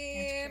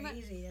amazing.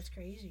 That's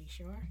crazy,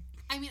 sure.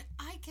 I mean,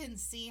 I can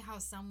see how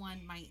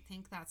someone might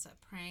think that's a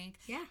prank.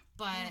 Yeah.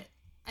 But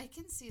I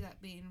can see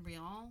that being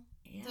real.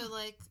 Yeah.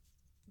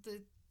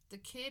 The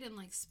kid and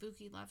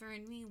spooky lover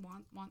in me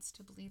wants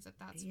to believe that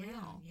that's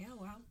real. Yeah,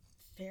 well,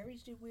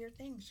 fairies do weird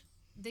things.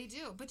 They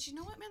do. But you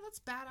know what, man? That's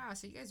badass.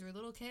 So you guys were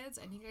little kids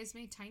and you guys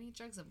made tiny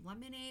jugs of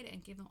lemonade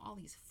and gave them all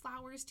these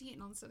flowers to eat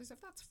and all this other stuff.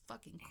 That's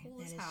fucking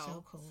cool as hell. That is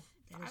so cool.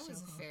 If I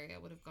was a fairy, I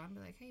would have gone and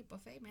be like, "Hey,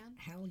 buffet, man."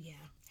 Hell yeah.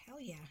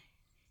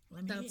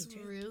 Lemonade, that's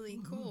too. Really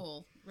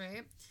cool,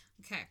 right?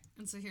 Okay,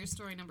 and so here's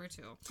story number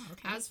 2.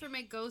 Okay. As for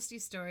my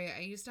ghosty story,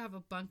 I used to have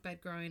a bunk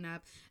bed growing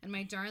up, and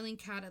my darling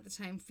cat at the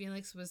time,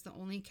 Felix, was the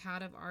only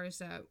cat of ours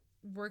that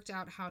worked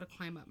out how to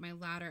climb up my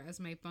ladder, as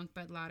my bunk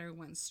bed ladder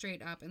went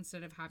straight up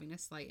instead of having a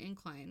slight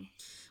incline.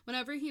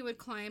 Whenever he would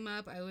climb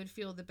up, I would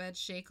feel the bed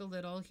shake a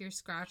little, hear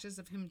scratches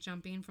of him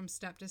jumping from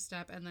step to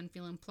step, and then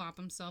feel him plop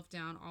himself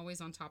down, always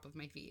on top of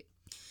my feet.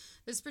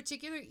 This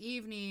particular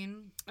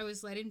evening, I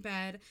was laid in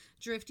bed,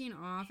 drifting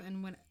off,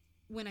 and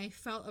when I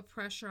felt a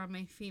pressure on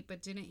my feet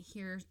but didn't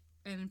hear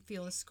and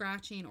feel a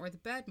scratching or the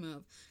bed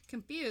move,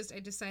 confused, I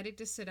decided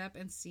to sit up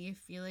and see if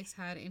Felix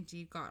had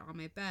indeed got on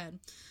my bed.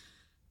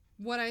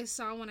 What I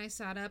saw when I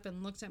sat up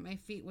and looked at my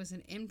feet was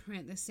an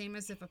imprint, the same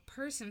as if a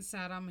person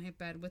sat on my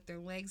bed with their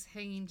legs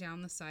hanging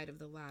down the side of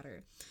the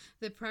ladder.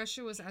 The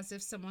pressure was as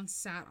if someone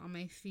sat on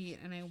my feet,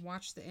 and I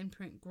watched the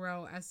imprint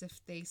grow as if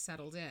they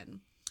settled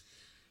in.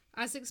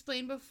 As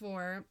explained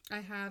before, I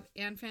have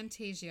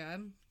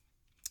aphantasia,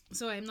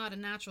 so I'm not a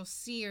natural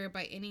seer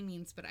by any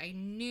means, but I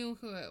knew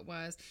who it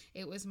was.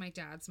 It was my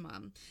dad's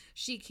mom.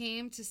 She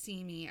came to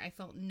see me. I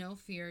felt no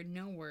fear,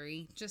 no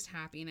worry, just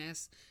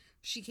happiness.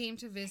 She came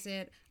to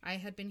visit. I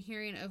had been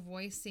hearing a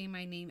voice say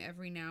my name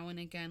every now and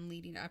again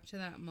leading up to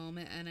that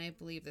moment, and I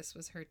believe this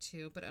was her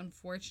too, but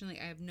unfortunately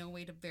I have no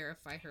way to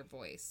verify her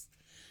voice.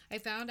 I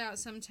found out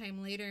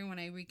sometime later when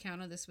I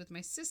recounted this with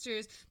my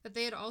sisters that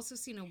they had also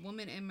seen a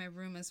woman in my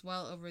room as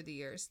well over the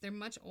years. They're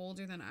much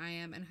older than I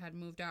am and had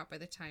moved out by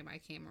the time I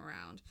came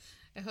around.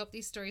 I hope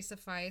these stories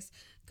suffice.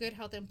 Good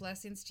health and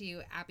blessings to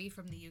you, Abby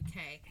from the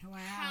UK.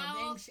 Wow,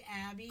 thanks,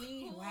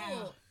 Abby. Cool.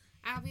 Wow.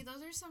 Abby,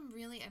 those are some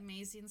really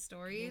amazing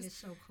stories. It is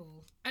so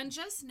cool. And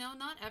just know,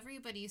 not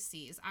everybody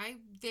sees. I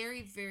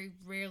very, very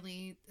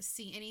rarely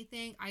see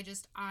anything.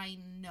 I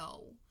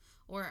know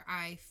or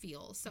I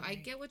feel. So right. I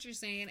get what you're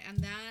saying,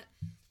 and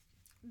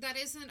that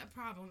isn't a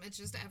problem. It's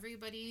just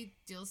everybody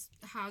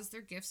has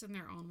their gifts in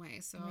their own way.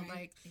 So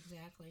right.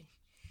 Exactly.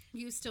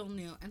 You still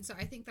knew. And so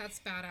I think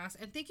that's badass.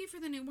 And thank you for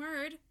the new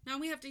word. Now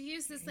we have to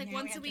use this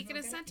once a week in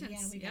a sentence.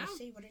 Yeah, we gotta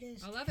see what it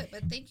is. I love it.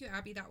 But thank you,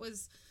 Abby.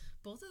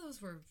 Both of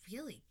those were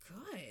really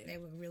good. They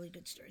were really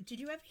good stories. Did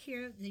you ever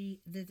hear the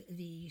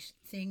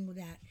thing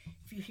that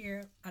if you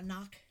hear a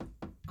knock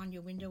on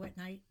your window at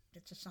night,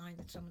 that's a sign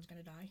that someone's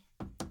going to die?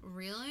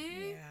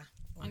 Really? Yeah.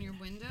 On your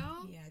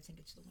window? Yeah, I think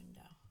it's the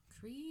window.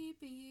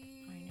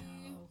 Creepy. I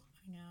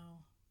know.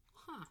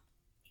 Huh.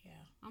 Yeah.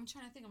 I'm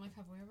trying to think. I'm like,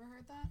 have we ever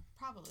heard that?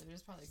 Probably.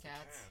 There's probably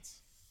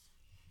cats.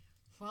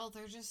 Well,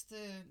 they're just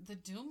the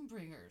doom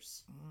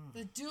bringers.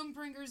 The doom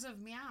bringers of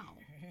meow.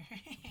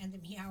 And the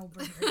meow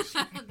bringers.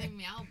 The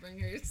meow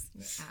bringers.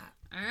 Yeah.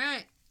 All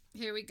right.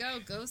 Here we go.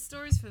 Ghost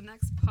stories for the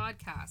next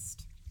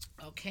podcast.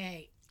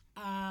 Okay.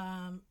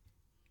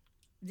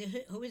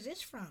 Who is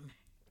this from?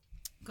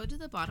 Go to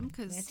the bottom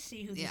because Let's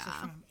see who this is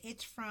from.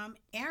 It's from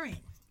Erin.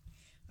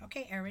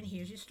 Okay, Erin,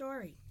 here's your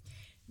story.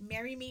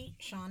 Marry me,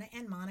 Shauna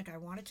and Monica. I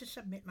wanted to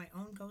submit my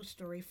own ghost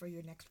story for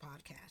your next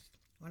podcast.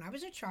 When I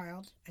was a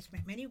child, I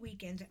spent many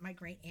weekends at my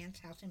great aunt's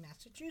house in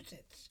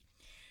Massachusetts.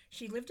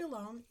 She lived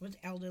alone, was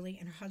elderly,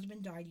 and her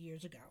husband died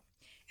years ago.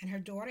 And her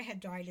daughter had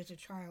died as a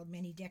child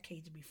many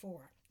decades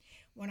before.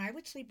 When I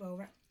would sleep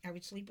over, I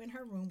would sleep in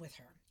her room with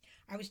her.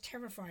 I was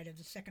terrified of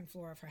the second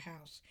floor of her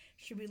house.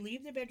 She would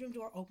leave the bedroom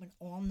door open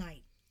all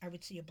night. I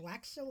would see a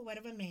black silhouette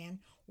of a man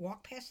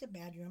walk past the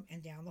bedroom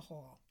and down the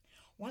hall.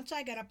 Once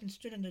I got up and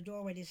stood in the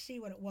doorway to see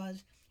what it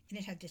was, and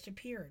it had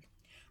disappeared.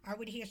 I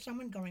would hear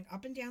someone going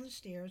up and down the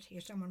stairs,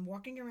 hear someone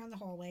walking around the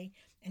hallway,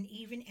 and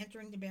even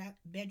entering the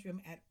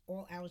bedroom at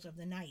all hours of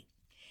the night.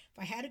 If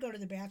I had to go to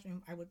the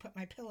bathroom, I would put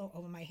my pillow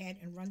over my head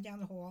and run down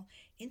the hall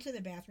into the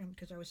bathroom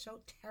because I was so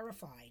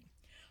terrified.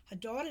 Her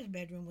daughter's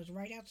bedroom was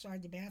right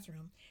outside the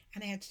bathroom,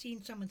 and I had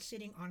seen someone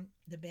sitting on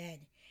the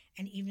bed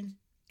and even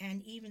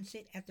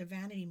sit at the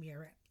vanity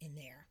mirror in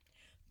there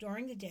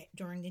during the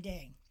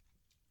day.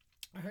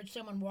 I heard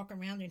someone walk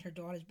around in her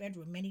daughter's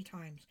bedroom many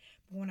times,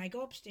 but when I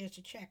go upstairs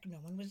to check, no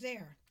one was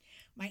there.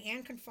 My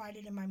aunt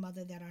confided in my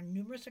mother that on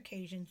numerous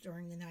occasions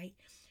during the night,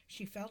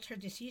 she felt her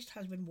deceased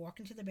husband walk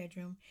into the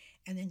bedroom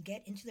and then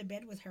get into the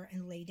bed with her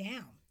and lay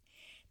down.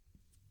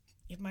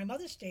 If my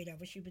mother stayed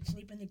over, she would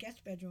sleep in the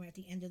guest bedroom at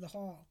the end of the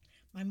hall.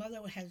 My mother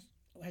has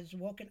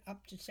woken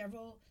up to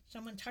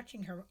someone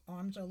touching her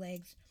arms or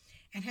legs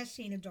and has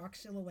seen a dark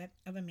silhouette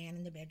of a man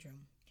in the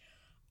bedroom.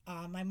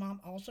 My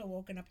mom also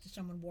woken up to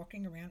someone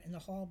walking around in the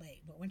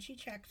hallway, but when she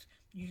checks,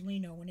 usually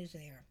no one is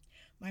there.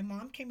 My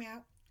mom came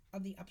out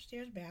of the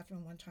upstairs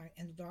bathroom one time,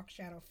 and the dark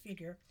shadow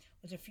figure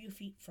was a few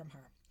feet from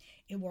her.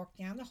 It walked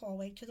down the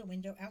hallway to the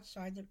window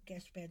outside the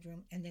guest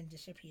bedroom and then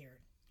disappeared.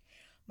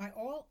 My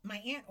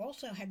aunt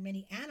also had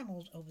many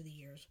animals over the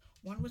years.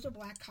 One was a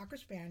black cocker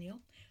spaniel,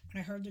 and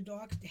I heard the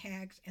dog's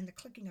tags and the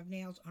clicking of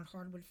nails on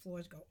hardwood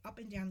floors go up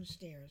and down the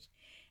stairs,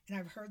 and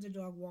I've heard the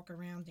dog walk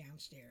around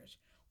downstairs.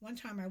 One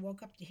time I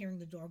woke up to hearing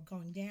the dog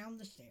going down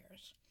the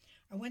stairs.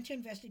 I went to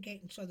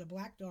investigate and saw the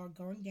black dog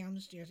going down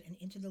the stairs and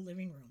into the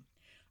living room.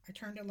 I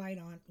turned a light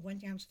on,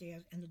 went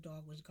downstairs, and the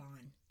dog was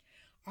gone.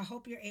 I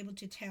hope you're able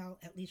to tell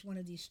at least one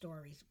of these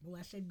stories.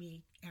 Blessed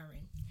be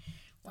Erin.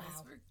 Wow.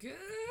 Those were good.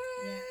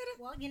 Yeah.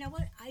 Well, you know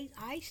what?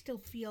 I still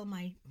feel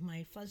my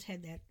fuzz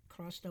head that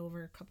crossed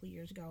over a couple of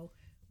years ago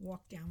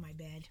walk down my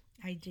bed.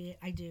 I do.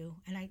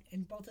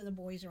 And both of the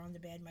boys are on the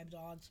bed. My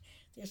dogs,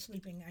 they're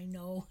sleeping. I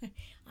know.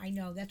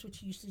 That's what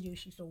she used to do.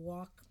 She used to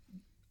walk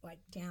like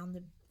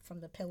from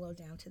the pillow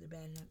down to the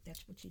bed. And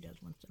that's what she does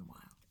once in a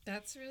while.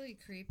 That's really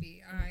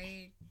creepy.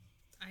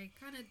 I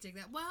kind of dig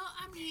that. Well,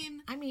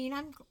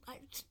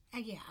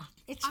 Yeah.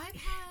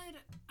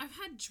 I've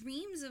had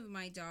dreams of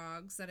my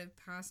dogs that have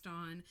passed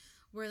on,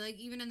 where like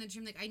even in the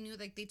dream, like I knew,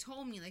 like they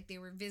told me like they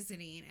were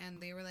visiting and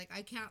they were like,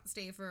 I can't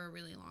stay for a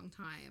really long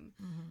time.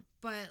 Mm-hmm.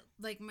 But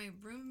like my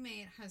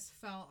roommate has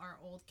felt our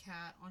old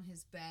cat on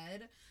his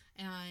bed,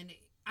 and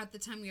at the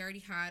time we already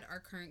had our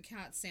current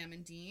cat Sam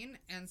and Dean,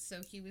 and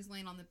so he was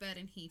laying on the bed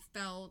and he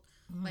felt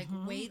like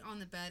weight on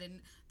the bed.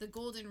 And the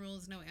golden rule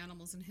is no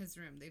animals in his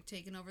room. They've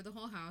taken over the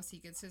whole house. He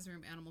gets his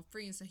room animal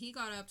free, and so he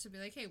got up to be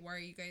like, hey, why are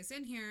you guys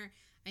in here?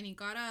 And he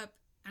got up,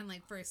 and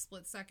like for a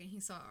split second he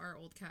saw our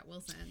old cat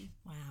Wilson.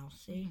 Wow.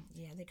 See,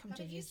 yeah, they come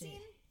to Have you visit.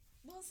 seen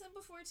Wilson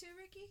before too,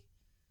 Ricky?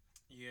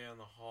 Yeah, in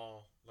the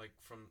hall,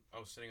 I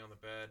was sitting on the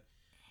bed,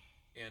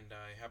 and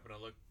I happened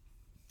to look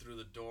through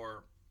the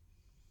door,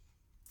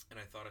 and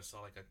I thought I saw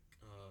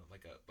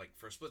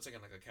for a split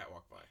second like a cat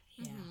walk by.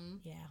 Yeah,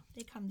 yeah.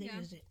 They come. They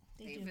visit.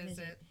 They do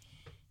visit.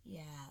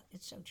 Yeah,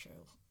 it's so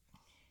true.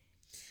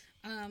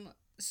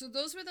 So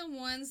those were the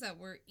ones that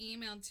were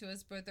emailed to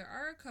us, but there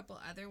are a couple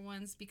other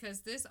ones,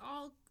 because this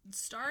all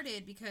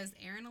started because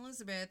Erin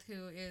Elizabeth,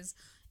 who is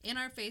in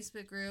our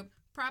Facebook group,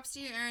 props to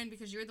you, Erin,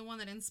 because you're the one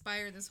that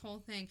inspired this whole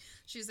thing.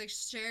 She's like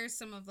shares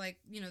some of like,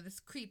 you know, this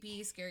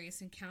creepy,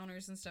 scariest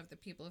encounters and stuff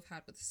that people have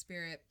had with the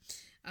spirit.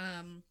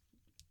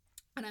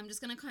 And I'm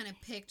just going to kind of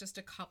pick just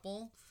a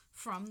couple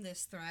from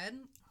this thread.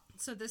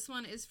 So this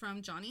one is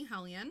from Johnny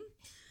Hellion,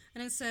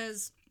 and it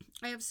says,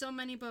 I have so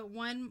many, but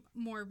one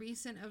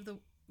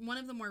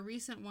of the more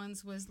recent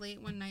ones was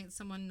late one night,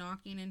 someone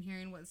knocking and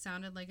hearing what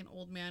sounded like an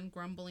old man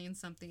grumbling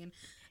something.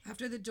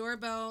 After the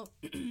doorbell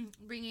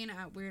ringing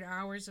at weird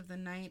hours of the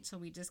night till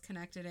we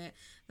disconnected it,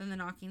 then the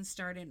knocking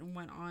started and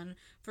went on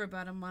for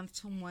about a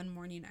month till one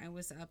morning I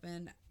was up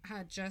and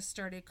had just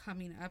started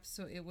coming up,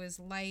 so it was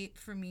light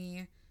for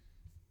me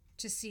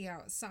to see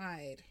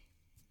outside.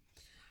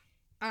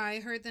 I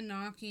heard the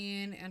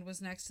knocking and was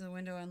next to the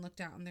window and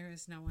looked out, and there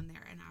was no one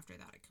there, and after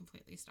that it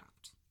completely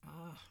stopped.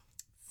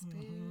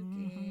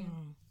 Spooky.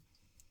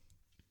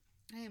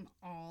 I am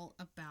all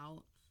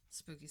about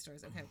spooky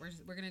stories. Okay,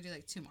 we're gonna do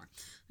like two more.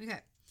 Okay.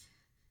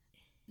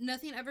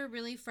 Nothing ever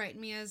really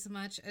frightened me as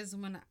much as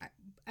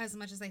as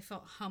much as I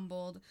felt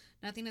humbled.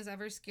 Nothing has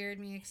ever scared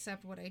me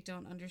except what I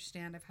don't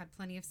understand. I've had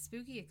plenty of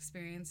spooky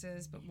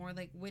experiences, but more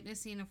like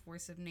witnessing a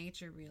force of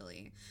nature,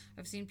 really.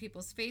 I've seen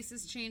people's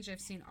faces change.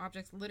 I've seen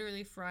objects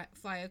literally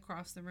fly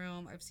across the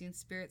room. I've seen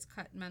spirits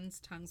cut men's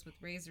tongues with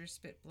razors,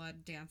 spit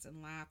blood, dance,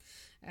 and laugh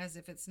as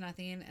if it's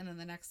nothing, and then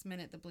the next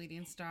minute the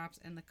bleeding stops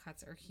and the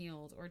cuts are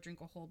healed, or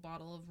drink a whole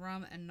bottle of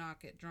rum and not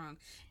get drunk.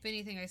 If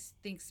anything, I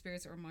think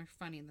spirits are more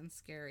funny than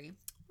scary.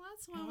 Well,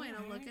 that's one way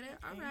to look at it.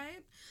 Okay.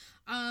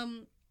 All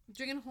right.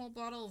 Drinking a whole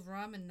bottle of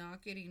rum and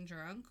not getting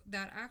drunk,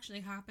 that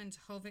actually happened to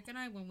Hovik and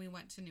I when we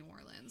went to New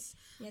Orleans.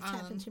 Yeah, it's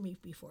happened to me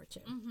before,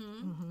 too.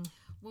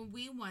 When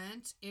we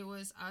went, it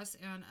was us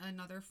and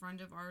another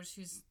friend of ours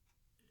who's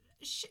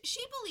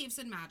she believes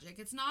in magic.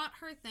 It's not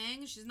her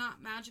thing. She's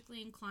not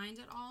magically inclined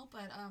at all,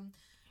 but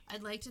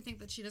I'd like to think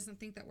that she doesn't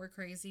think that we're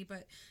crazy,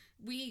 but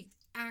we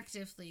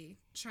actively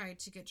tried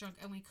to get drunk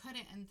and we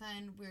couldn't, and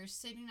then we were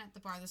sitting at the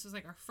bar. This was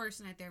like our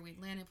first night there. We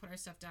landed, put our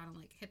stuff down, and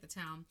like hit the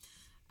town.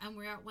 And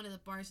we're at one of the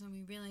bars and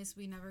we realized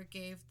we never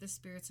gave the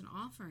spirits an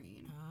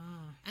offering.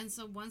 And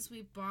so once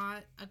we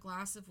bought a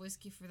glass of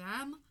whiskey for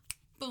them,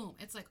 boom,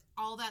 it's like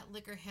all that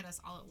liquor hit us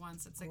all at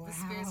once. It's like the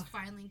spirits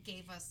finally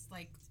gave us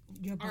like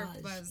Your our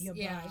buzz. buzz. Your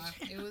Yeah,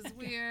 buzz. it was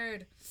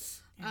weird.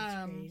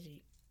 That's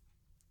crazy.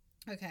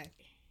 Okay,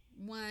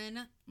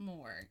 one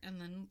more, and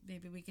then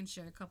maybe we can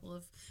share a couple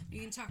of.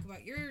 You can talk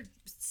about your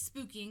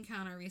spooky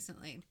encounter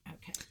recently.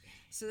 Okay.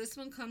 So this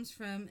one comes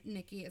from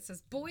Nikki. It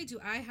says, "Boy, do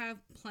I have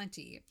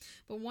plenty.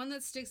 But one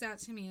that sticks out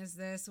to me is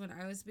this. When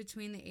I was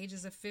between the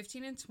ages of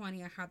 15 and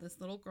 20, I had this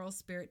little girl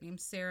spirit named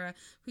Sarah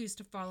who used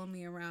to follow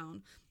me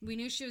around. We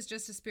knew she was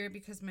just a spirit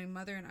because my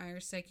mother and I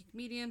are psychic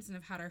mediums and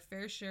have had our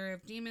fair share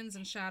of demons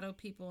and shadow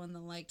people and the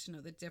like to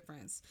know the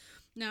difference.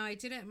 Now, I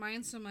didn't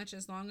mind so much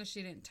as long as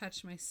she didn't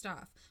touch my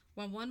stuff.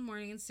 Well, one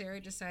morning, Sarah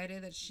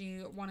decided that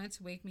she wanted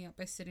to wake me up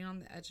by sitting on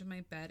the edge of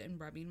my bed and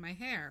rubbing my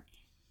hair.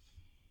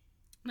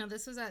 Now,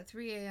 this was at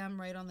 3 a.m.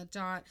 right on the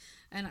dot,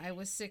 and I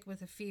was sick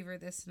with a fever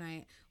this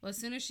night. Well, as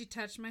soon as she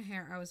touched my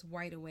hair, I was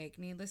wide awake.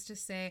 Needless to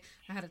say,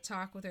 I had a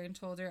talk with her and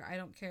told her I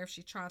don't care if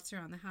she trots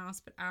around the house,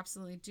 but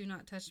absolutely do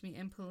not touch me,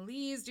 and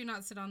please do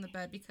not sit on the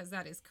bed because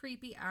that is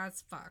creepy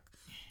as fuck."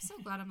 I'm so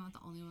glad I'm not the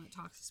only one that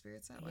talks to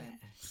spirits that way.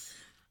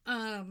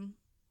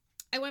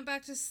 I went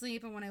back to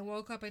sleep, and when I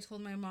woke up, I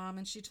told my mom,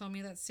 and she told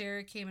me that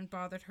Sarah came and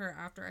bothered her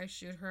after I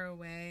shooed her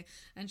away,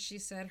 and she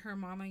said her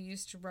mama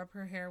used to rub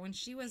her hair when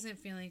she wasn't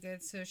feeling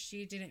good, so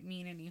she didn't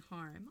mean any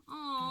harm.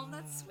 Oh,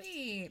 that's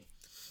sweet.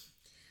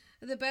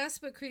 The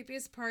best but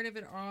creepiest part of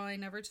it all, I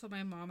never told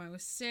my mom I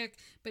was sick,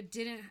 but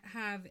didn't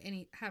have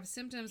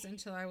symptoms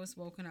until I was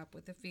woken up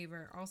with a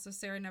fever. Also,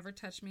 Sarah never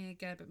touched me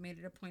again, but made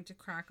it a point to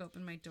crack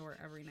open my door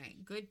every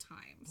night. Good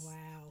times.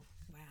 Wow.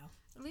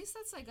 At least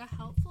that's like a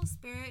helpful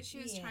spirit. She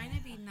was trying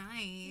to be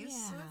nice.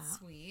 Yeah. That's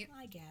sweet.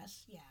 I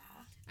guess, yeah.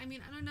 I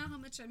mean, I don't know how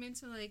much I'm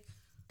into like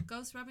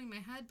ghost rubbing my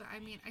head, but I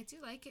mean, I do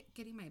like it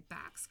getting my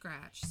back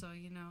scratched. So,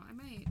 you know, that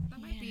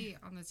might be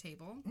on the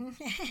table.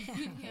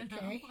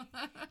 Okay.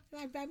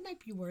 That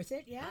might be worth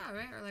it, yeah. Yeah,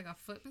 right? Or like a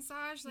foot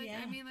massage. Like, Yeah.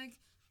 I mean, like,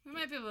 we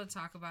might be able to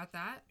talk about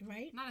that.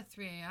 Right? Not at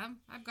 3 a.m.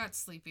 I've got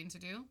sleeping to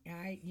do.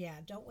 Yeah,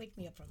 don't wake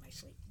me up from my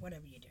sleep,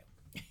 whatever you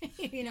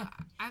do. You know?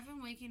 I've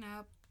been waking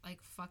up like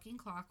fucking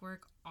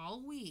clockwork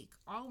all week,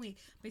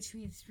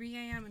 between 3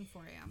 a.m. and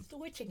 4 a.m. The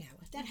witching hour.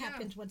 That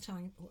happens one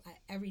time,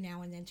 every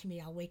now and then to me.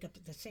 I'll wake up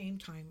at the same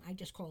time. I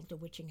just call it the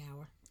witching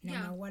hour. No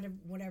matter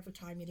whatever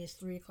time it is,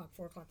 3 o'clock,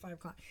 4 o'clock, 5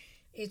 o'clock.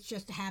 It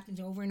just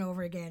happens over and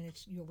over again.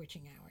 It's your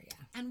witching hour, yeah.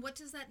 And what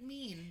does that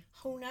mean?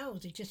 Who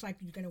knows? It's just like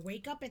you're going to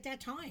wake up at that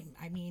time.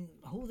 I mean,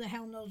 who the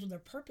hell knows the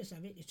purpose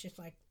of it? It's just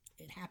like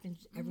it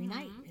happens every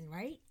night, and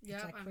right?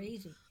 It's like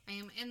crazy. I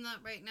am in that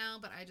right now,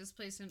 but I just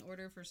placed an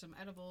order for some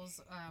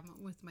edibles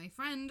with my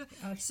friend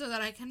so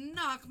that I can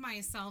knock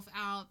myself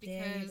out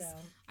because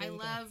I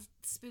love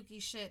spooky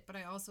shit, but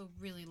I also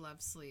really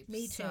love sleep.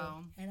 Me too.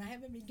 So. And I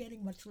haven't been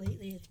getting much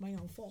lately. It's my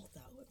own fault,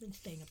 though. I've been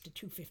staying up to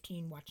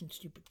 2:15 watching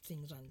stupid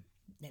things on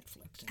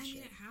Netflix and I shit.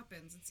 mean, it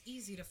happens. It's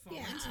easy to fall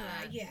Yeah, into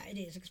it. yeah, it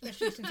is.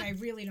 Especially since I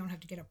really don't have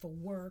to get up for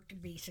work,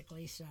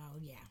 basically. So,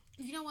 yeah.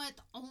 You know what?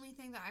 The only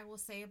thing that I will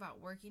say about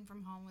working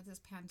from home with this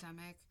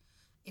pandemic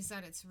is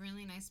that it's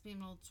really nice being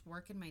able to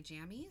work in my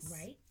jammies.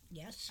 Right?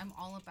 Yes. I'm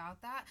all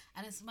about that.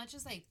 And as much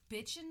as I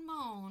bitch and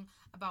moan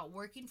about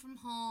working from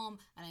home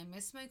and I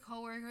miss my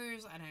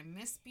coworkers and I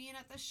miss being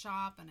at the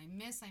shop and I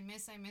miss,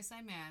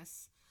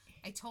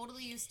 I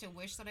totally used to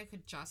wish that I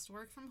could just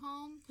work from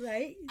home.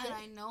 Right? And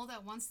I know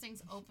that once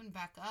things open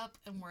back up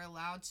and we're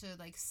allowed to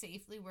like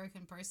safely work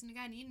in person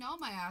again, you know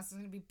my ass is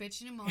going to be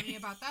bitching and moaning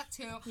about that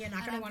too. You're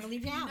not going to want to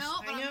leave the house. No,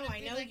 but I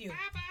know like, you. Bah,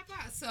 bah,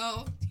 bah.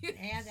 So,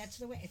 Yeah, that's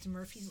the way. It's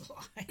Murphy's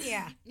Law.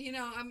 Yeah. you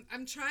know,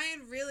 I'm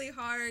trying really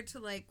hard to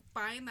like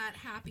find that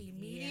happy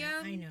medium.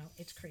 Yeah, I know.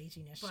 It's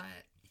craziness. But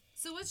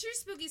so what's your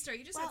spooky story?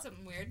 You just had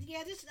something weird.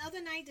 Yeah, this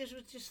other night, this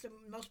was just the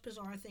most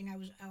bizarre thing. I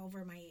was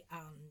over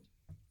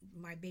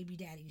my baby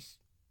daddy's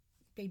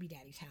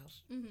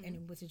house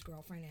and with his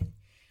girlfriend, and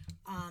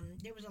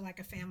there was like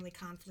a family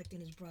conflict,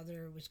 and his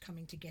brother was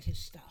coming to get his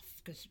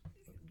stuff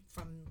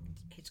from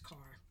his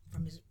car,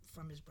 from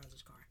his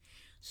brother's car.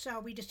 So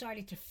we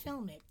decided to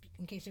film it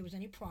in case there was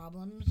any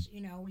problems.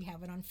 We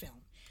have it on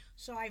film.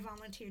 So I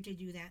volunteered to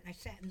do that, and I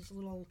sat in this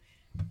little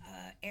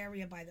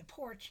area by the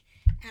porch,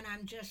 and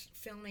I'm just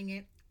filming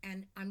it,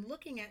 and I'm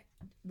looking at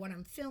what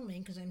I'm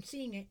filming because I'm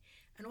seeing it,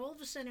 and all of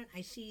a sudden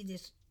I see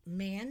this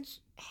man's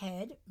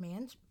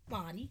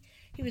body.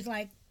 He was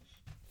like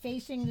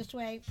facing this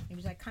way. He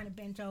was like kind of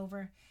bent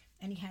over,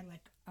 and he had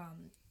like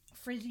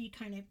frizzy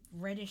kind of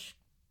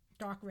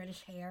dark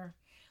reddish hair,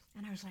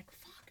 and I was like,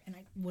 fuck. And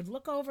I would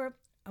look over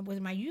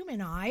with my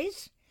human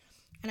eyes,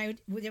 and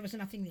there was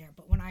nothing there.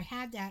 But when I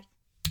had that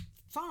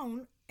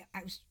phone,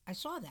 I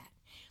saw that.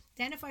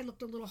 Then if I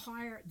looked a little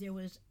higher, there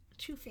was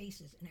two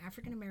faces, an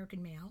African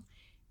American male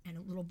and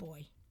a little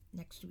boy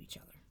next to each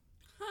other.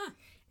 Huh.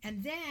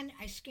 And then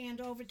I scanned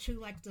over to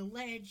like the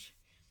ledge,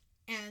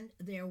 and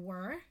there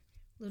were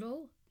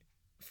little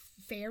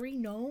fairy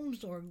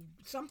gnomes or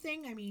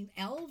something. I mean,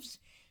 elves.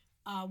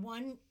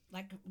 One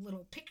like a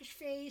little pickish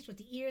face with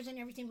the ears and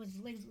everything, with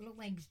his little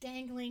legs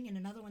dangling, and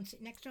another one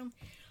sitting next to him.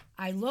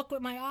 I looked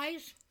with my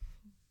eyes,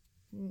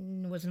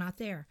 was not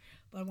there.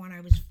 But when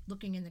I was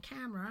looking in the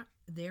camera,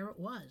 there it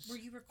was. Were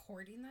you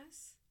recording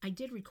this? I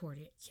did record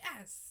it.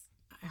 Yes.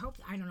 I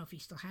don't know if he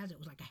still has it. It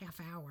was like a half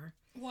hour.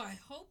 Well, I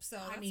hope so.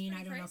 I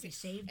don't know if he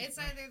saved it. It's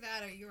either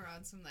that or you were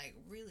on some like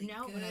really good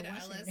I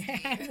wasn't.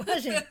 LSD. I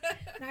wasn't.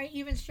 And I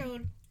even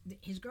showed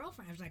his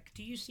girlfriend. I was like,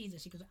 "Do you see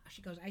this?"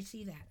 She goes, "I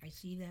see that. I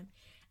see them."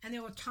 And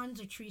there were tons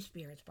of tree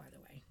spirits, by the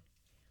way.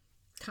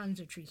 Tons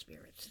of tree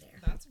spirits there.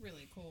 That's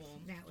really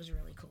cool. That was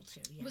really cool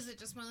too. Yeah. Was it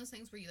just one of those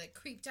things where you like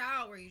creeped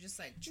out, where you just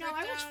like No, tripped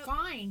I was out?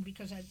 fine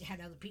because I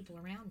had other people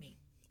around me,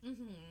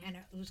 Mm-hmm. and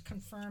it was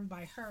confirmed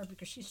by her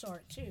because she saw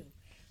it too.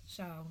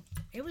 So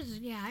it was,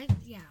 it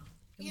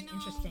was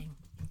interesting.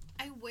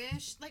 I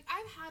wish, like,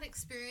 I've had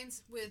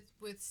experience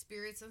with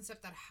spirits and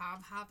stuff that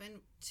have happened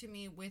to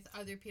me with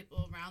other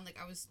people around. Like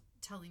I was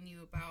telling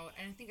you about,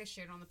 and I think I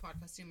shared on the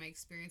podcast too, my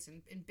experience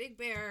in Big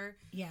Bear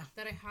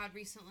that I had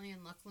recently,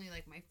 and luckily,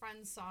 like, my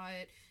friends saw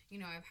it.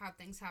 I've had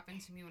things happen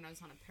to me when I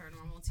was on a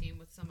paranormal team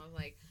with some of,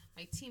 like,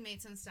 my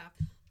teammates and stuff.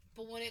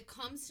 But when it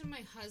comes to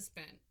my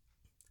husband,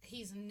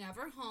 he's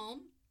never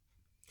home.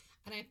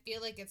 And I feel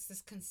like it's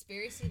this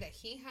conspiracy that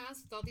he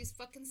has with all these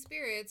fucking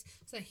spirits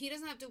so that he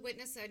doesn't have to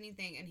witness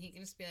anything, and he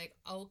can just be like,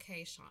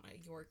 okay,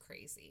 Shauna, you're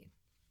crazy.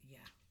 Yeah.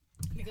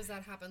 Because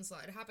that happens a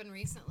lot. It happened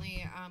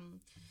recently,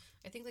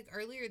 I think like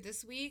earlier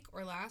this week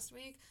or last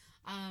week.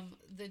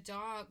 The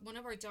dog, one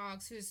of our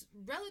dogs, he's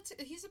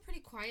a pretty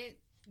quiet,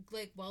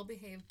 like,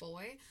 well-behaved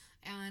boy.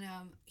 And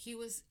he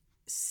was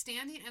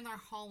standing in our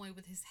hallway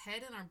with his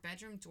head in our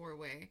bedroom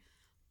doorway,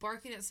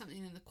 barking at something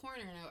in the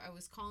corner, and I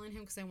was calling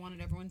him because I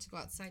wanted everyone to go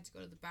outside to go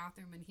to the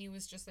bathroom, and he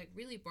was just like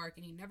really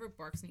barking. He never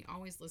barks, and he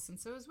always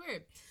listens, so it was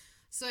weird.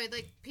 So I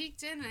like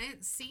peeked in, and I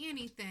didn't see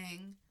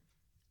anything,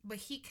 but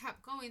he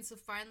kept going. So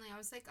finally I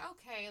was like,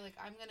 okay, like,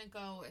 I'm gonna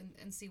go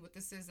and see what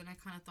this is. And I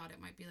kind of thought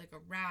it might be like a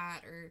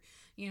rat or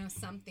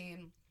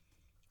something.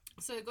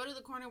 So I go to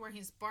the corner where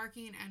he's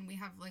barking, and we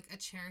have like a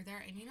chair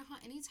there, and you know how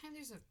anytime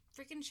there's a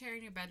freaking chair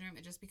in your bedroom,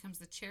 it just becomes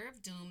the chair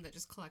of doom that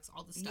just collects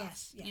all the stuff.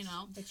 Yes,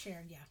 the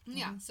chair.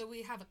 Yeah, so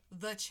we have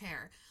the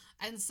chair.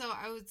 And so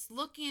I was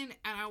looking,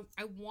 and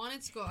I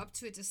wanted to go up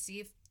to it to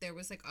see if there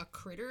was like a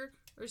critter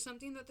or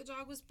something that the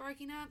dog was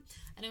barking at,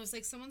 and it was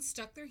like someone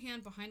stuck their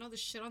hand behind all the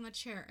shit on the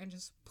chair and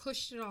just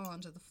pushed it all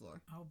onto the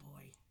floor. Oh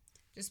boy.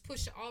 Just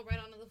pushed it all right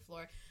onto the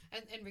floor.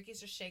 And Ricky's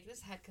just shaking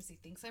his head because he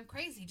thinks I'm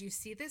crazy. Do you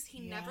see this?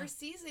 He never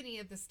sees any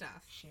of the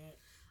stuff. Shit.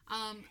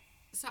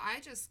 So I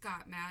just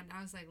got mad, and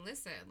I was like,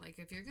 listen, like,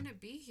 if you're going to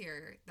be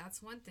here,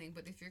 that's one thing.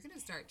 But if you're going to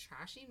start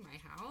trashing my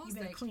house, you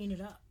better like, clean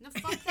it up. No,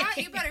 fuck that.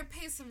 You better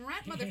pay some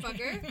rent,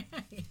 motherfucker.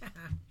 Yeah.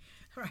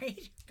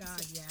 Right?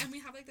 God, yeah. And we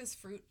have, like, this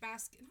fruit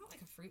basket. Not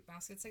like a fruit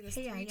basket. It's like this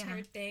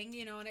three-tiered thing,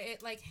 and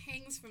it, like,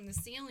 hangs from the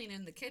ceiling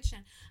in the kitchen.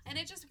 And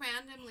it just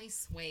randomly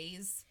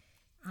sways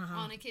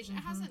on occasion.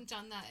 It hasn't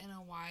done that in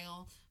a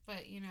while.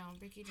 But,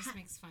 Ricky just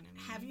makes fun of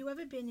me. Have you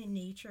ever been in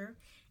nature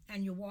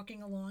and you're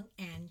walking along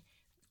and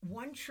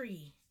one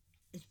tree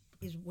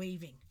is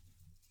waving,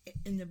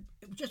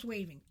 just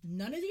waving?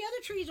 None of the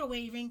other trees are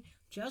waving.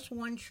 Just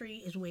one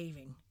tree is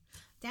waving.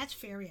 That's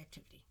fairy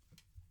activity.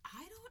 I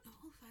don't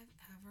know if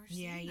I've ever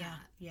seen that.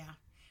 Yeah.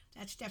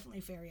 That's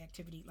definitely fairy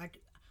activity. Like,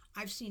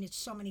 I've seen it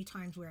so many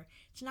times where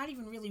it's not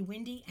even really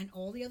windy and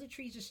all the other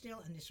trees are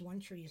still, and this one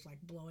tree is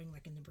like blowing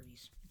like in the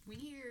breeze.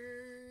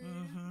 Weird.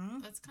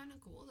 That's kind of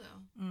cool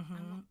though.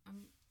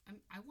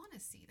 I want to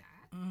see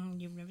that.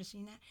 You've never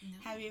seen that?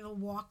 No. Have you ever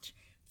walked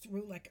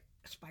through like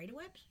spider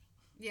webs?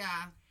 Yeah.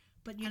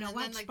 But you know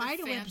what? Then, like,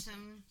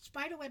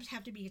 spider webs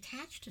have to be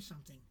attached to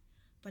something.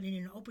 But in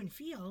an open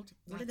field,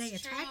 what are they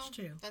attached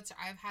to?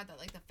 I've had that,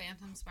 like the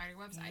phantom spider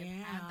webs. I've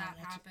had that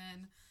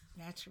happen.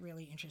 That's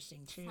really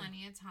interesting too.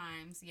 Plenty of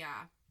times,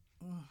 yeah.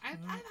 I've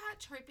had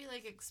trippy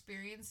like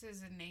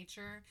experiences in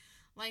nature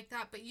like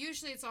that, but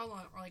usually it's all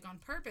on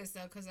purpose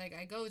though, because like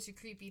I go to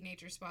creepy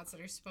nature spots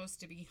that are supposed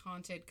to be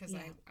haunted because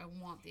I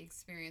want the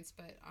experience.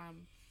 But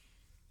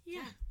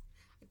yeah,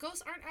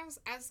 ghosts aren't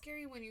as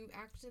scary when you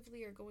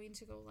actively are going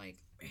to go like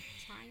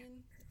try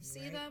and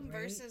see them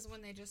versus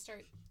when they just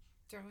start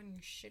throwing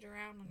your shit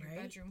around on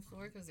your bedroom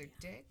floor because they're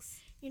dicks.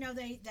 You know,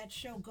 that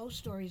show Ghost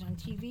Stories on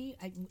TV.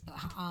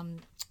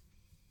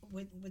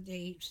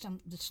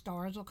 The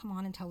stars will come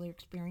on and tell their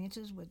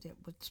experiences with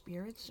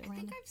spirits around. I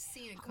think I've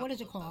seen a couple. What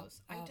is it called?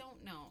 Those. I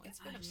don't know. It's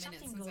been a minute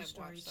since ghost I've stories.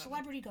 watched them.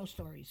 Celebrity ghost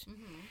stories.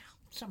 Mm-hmm.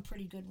 Some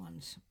pretty good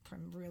ones,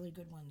 really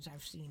good ones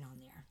I've seen on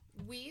there.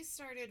 We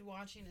started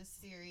watching a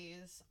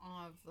series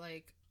of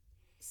like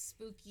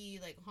spooky,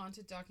 like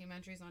haunted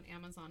documentaries on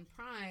Amazon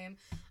Prime.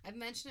 I've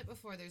mentioned it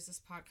before. There's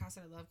this podcast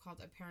that I love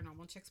called A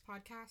Paranormal Chicks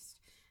Podcast.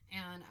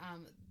 And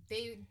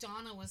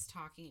Donna was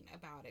talking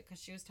about it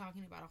because she was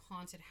talking about a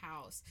haunted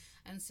house.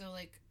 And so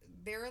like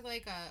they're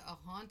like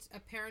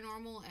a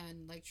paranormal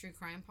and like true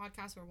crime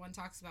podcast where one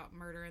talks about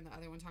murder and the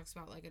other one talks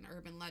about like an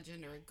urban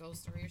legend or a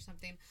ghost story or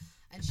something.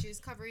 And she was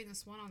covering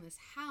this one on this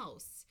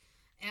house.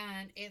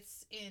 And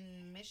it's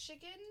in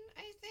Michigan,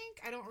 I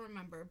think. I don't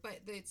remember,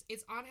 but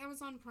it's on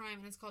Amazon Prime,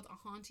 and it's called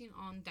A Haunting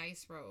on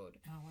Dice Road.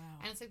 Oh wow!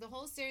 And it's like the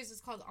whole series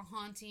is called A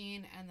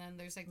Haunting, and then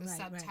there's like the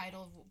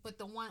subtitle. Right. But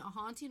the one A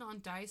Haunting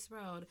on Dice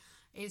Road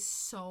is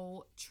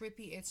so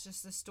trippy. It's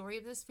just the story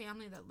of this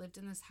family that lived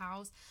in this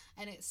house,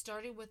 and it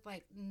started with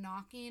like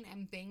knocking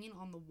and banging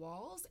on the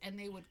walls, and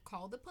they would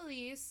call the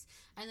police,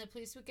 and the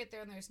police would get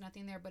there, and there's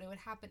nothing there. But it would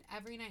happen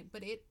every night.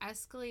 But it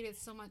escalated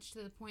so much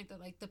to the point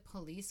that like the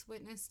police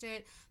witnessed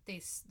it.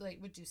 They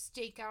like would do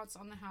stakeouts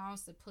on the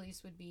house. The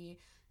police would be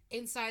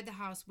inside the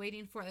house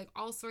waiting for like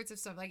all sorts of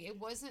stuff. Like it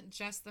wasn't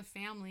just the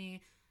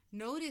family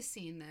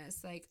noticing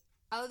this. Like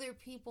other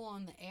people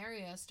in the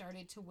area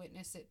started to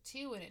witness it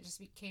too, and it just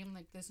became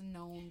like this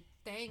known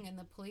thing. And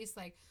the police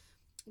like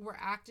were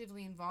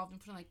actively involved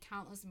and putting like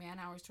countless man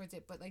hours towards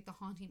it. But like the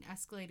haunting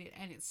escalated,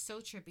 and it's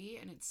so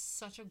trippy, and it's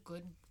such a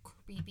good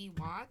creepy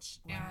watch.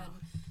 Wow. And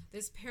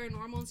this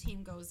paranormal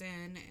team goes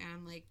in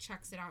and like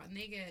checks it out, and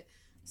they get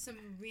some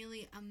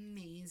really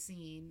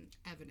amazing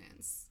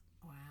evidence.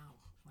 Wow.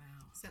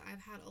 So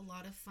I've had a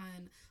lot of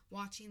fun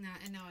watching that,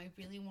 and now I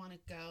really want to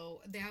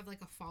go. They have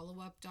like a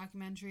follow-up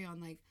documentary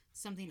on like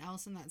something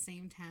else in that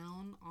same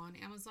town on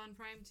Amazon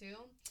Prime too.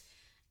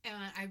 And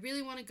I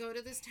really want to go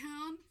to this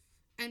town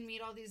and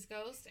meet all these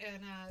ghosts,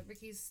 and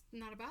Ricky's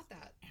not about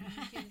that.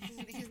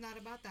 He's not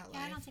about that life.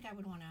 Yeah, I don't think I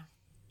would want to.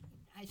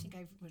 I think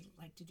I would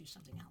like to do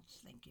something else.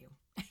 Thank you.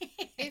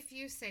 If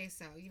you say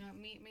so. You know,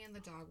 me and the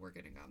dog, we're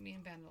going to go. Me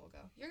and Bandit will go.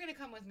 You're going to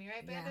come with me,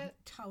 right, Bandit?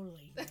 Yeah,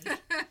 totally. Right?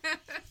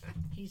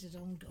 He's his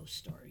own ghost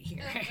story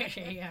here.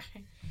 Yeah.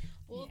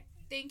 Well,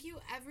 thank you,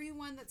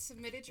 everyone that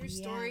submitted your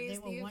stories. They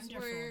were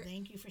wonderful.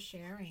 Thank you for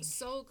sharing.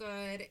 So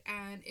good.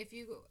 And if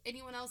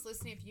anyone else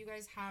listening, if you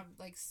guys have,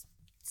 like,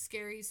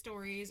 scary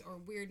stories or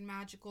weird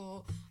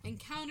magical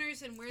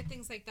encounters and weird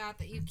things like that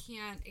you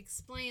can't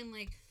explain,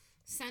 like,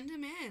 send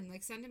them in.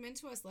 Like, send them in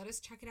to us. Let us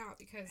check it out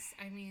because,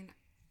 I mean,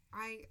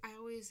 I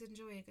always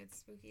enjoy a good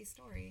spooky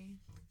story.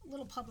 A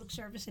little public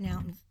service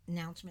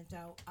announcement,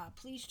 though.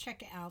 Please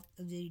check out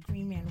the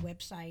Green Man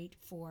website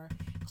for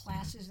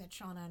classes that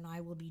Shauna and I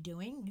will be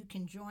doing. You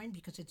can join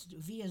because it's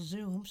via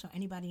Zoom, so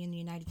anybody in the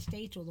United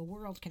States or the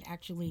world can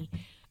actually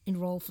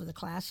enroll for the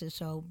classes.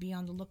 So be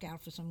on the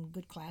lookout for some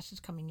good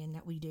classes coming in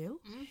that we do.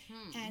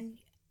 Mm-hmm. And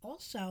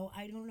also,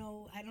 I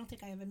don't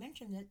think I ever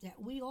mentioned that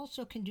we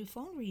also can do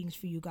phone readings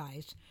for you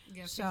guys.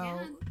 Yes, so,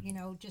 we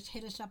can. Just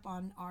hit us up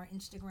on our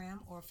Instagram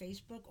or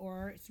Facebook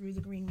or through the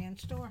Green Man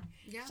store.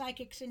 Yeah.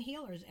 Psychics and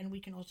Healers. And we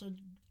can also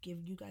give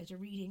you guys a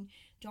reading.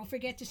 Don't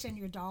forget to send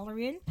your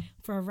 $1 in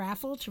for a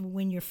raffle to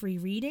win your free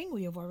reading.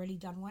 We have already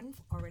done one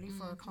for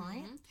a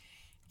client.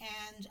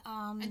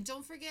 And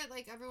don't forget,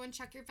 like, everyone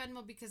check your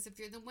Venmo, because if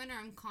you're the winner,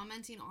 I'm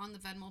commenting on the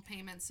Venmo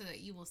payment so that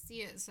you will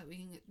see it, so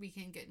we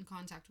can get in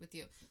contact with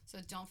you. So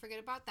don't forget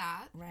about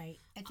that. Right.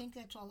 I think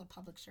that's all the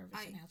public service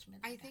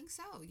announcement. I think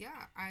so. Yeah.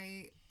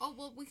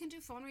 We can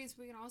do phone readings.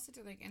 We can also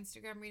do like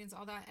Instagram readings,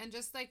 all that, and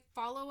just like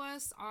follow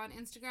us on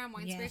Instagram,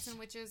 Wine Spirits and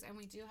Witches, and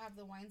we do have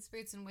the Wine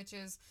Spirits and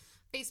Witches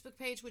Facebook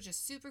page, which is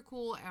super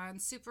cool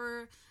and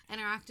super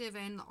interactive,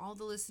 and all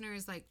the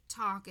listeners like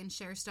talk and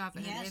share stuff,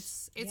 and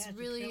it's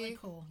really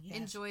cool.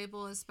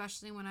 Enjoyable,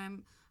 especially when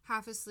I'm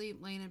half asleep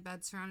laying in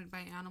bed surrounded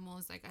by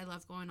animals. Like, I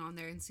love going on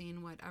there and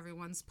seeing what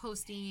everyone's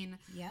posting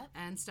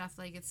and stuff.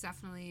 Like, it's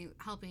definitely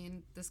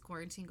helping this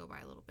quarantine go by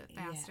a little bit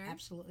faster. Yeah,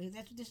 absolutely.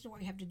 This is what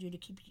we have to do to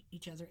keep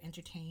each other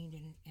entertained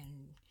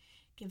and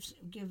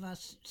give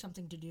us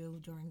something to do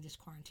during this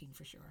quarantine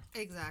for sure.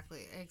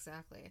 Exactly.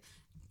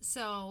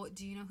 So,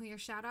 do you know who your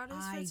shout out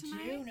is for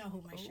tonight? I do know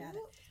who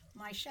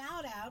my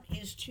shout out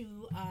is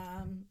to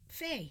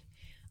Faye.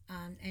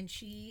 And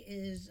she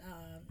is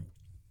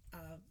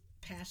a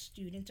past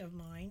student of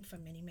mine for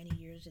many, many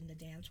years in the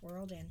dance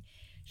world, and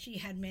she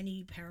had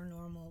many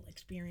paranormal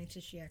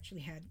experiences. She actually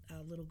had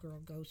a little girl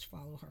ghost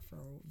follow her for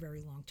a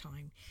very long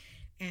time.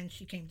 and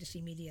she came to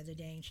see me the other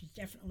day, and she's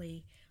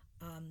definitely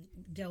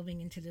delving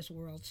into this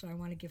world. So I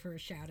want to give her a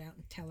shout out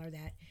and tell her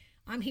that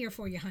I'm here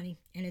for you, honey,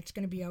 and it's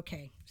going to be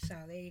okay. So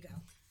there you go.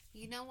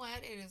 You know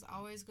what? It is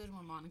always good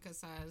when Monica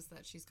says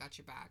that she's got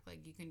your back. Like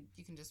you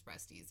can just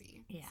rest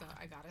easy. Yeah. So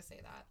I gotta say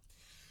that.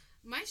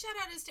 My shout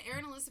out is to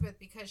Erin Elizabeth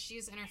because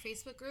she's in our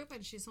Facebook group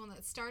and she's the one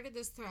that started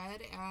this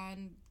thread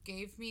and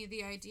gave me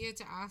the idea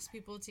to ask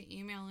people to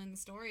email in the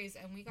stories,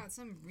 and we got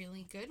some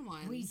really good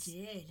ones. We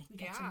did.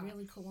 We got some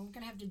really cool. We're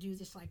going to have to do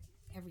this like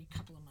every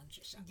couple of months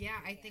or so. Yeah,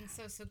 I think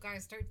so. So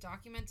guys, start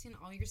documenting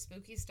all your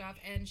spooky stuff,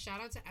 and shout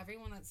out to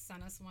everyone that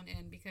sent us one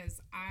in because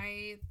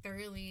I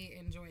thoroughly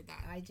enjoyed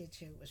that. I did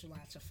too. It was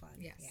lots of fun.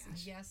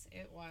 Yes,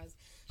 it was.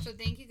 So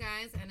thank you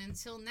guys, and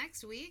until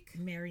next week,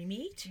 Merry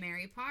meet,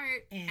 merry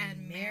part,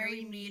 and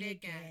merry meet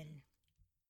again.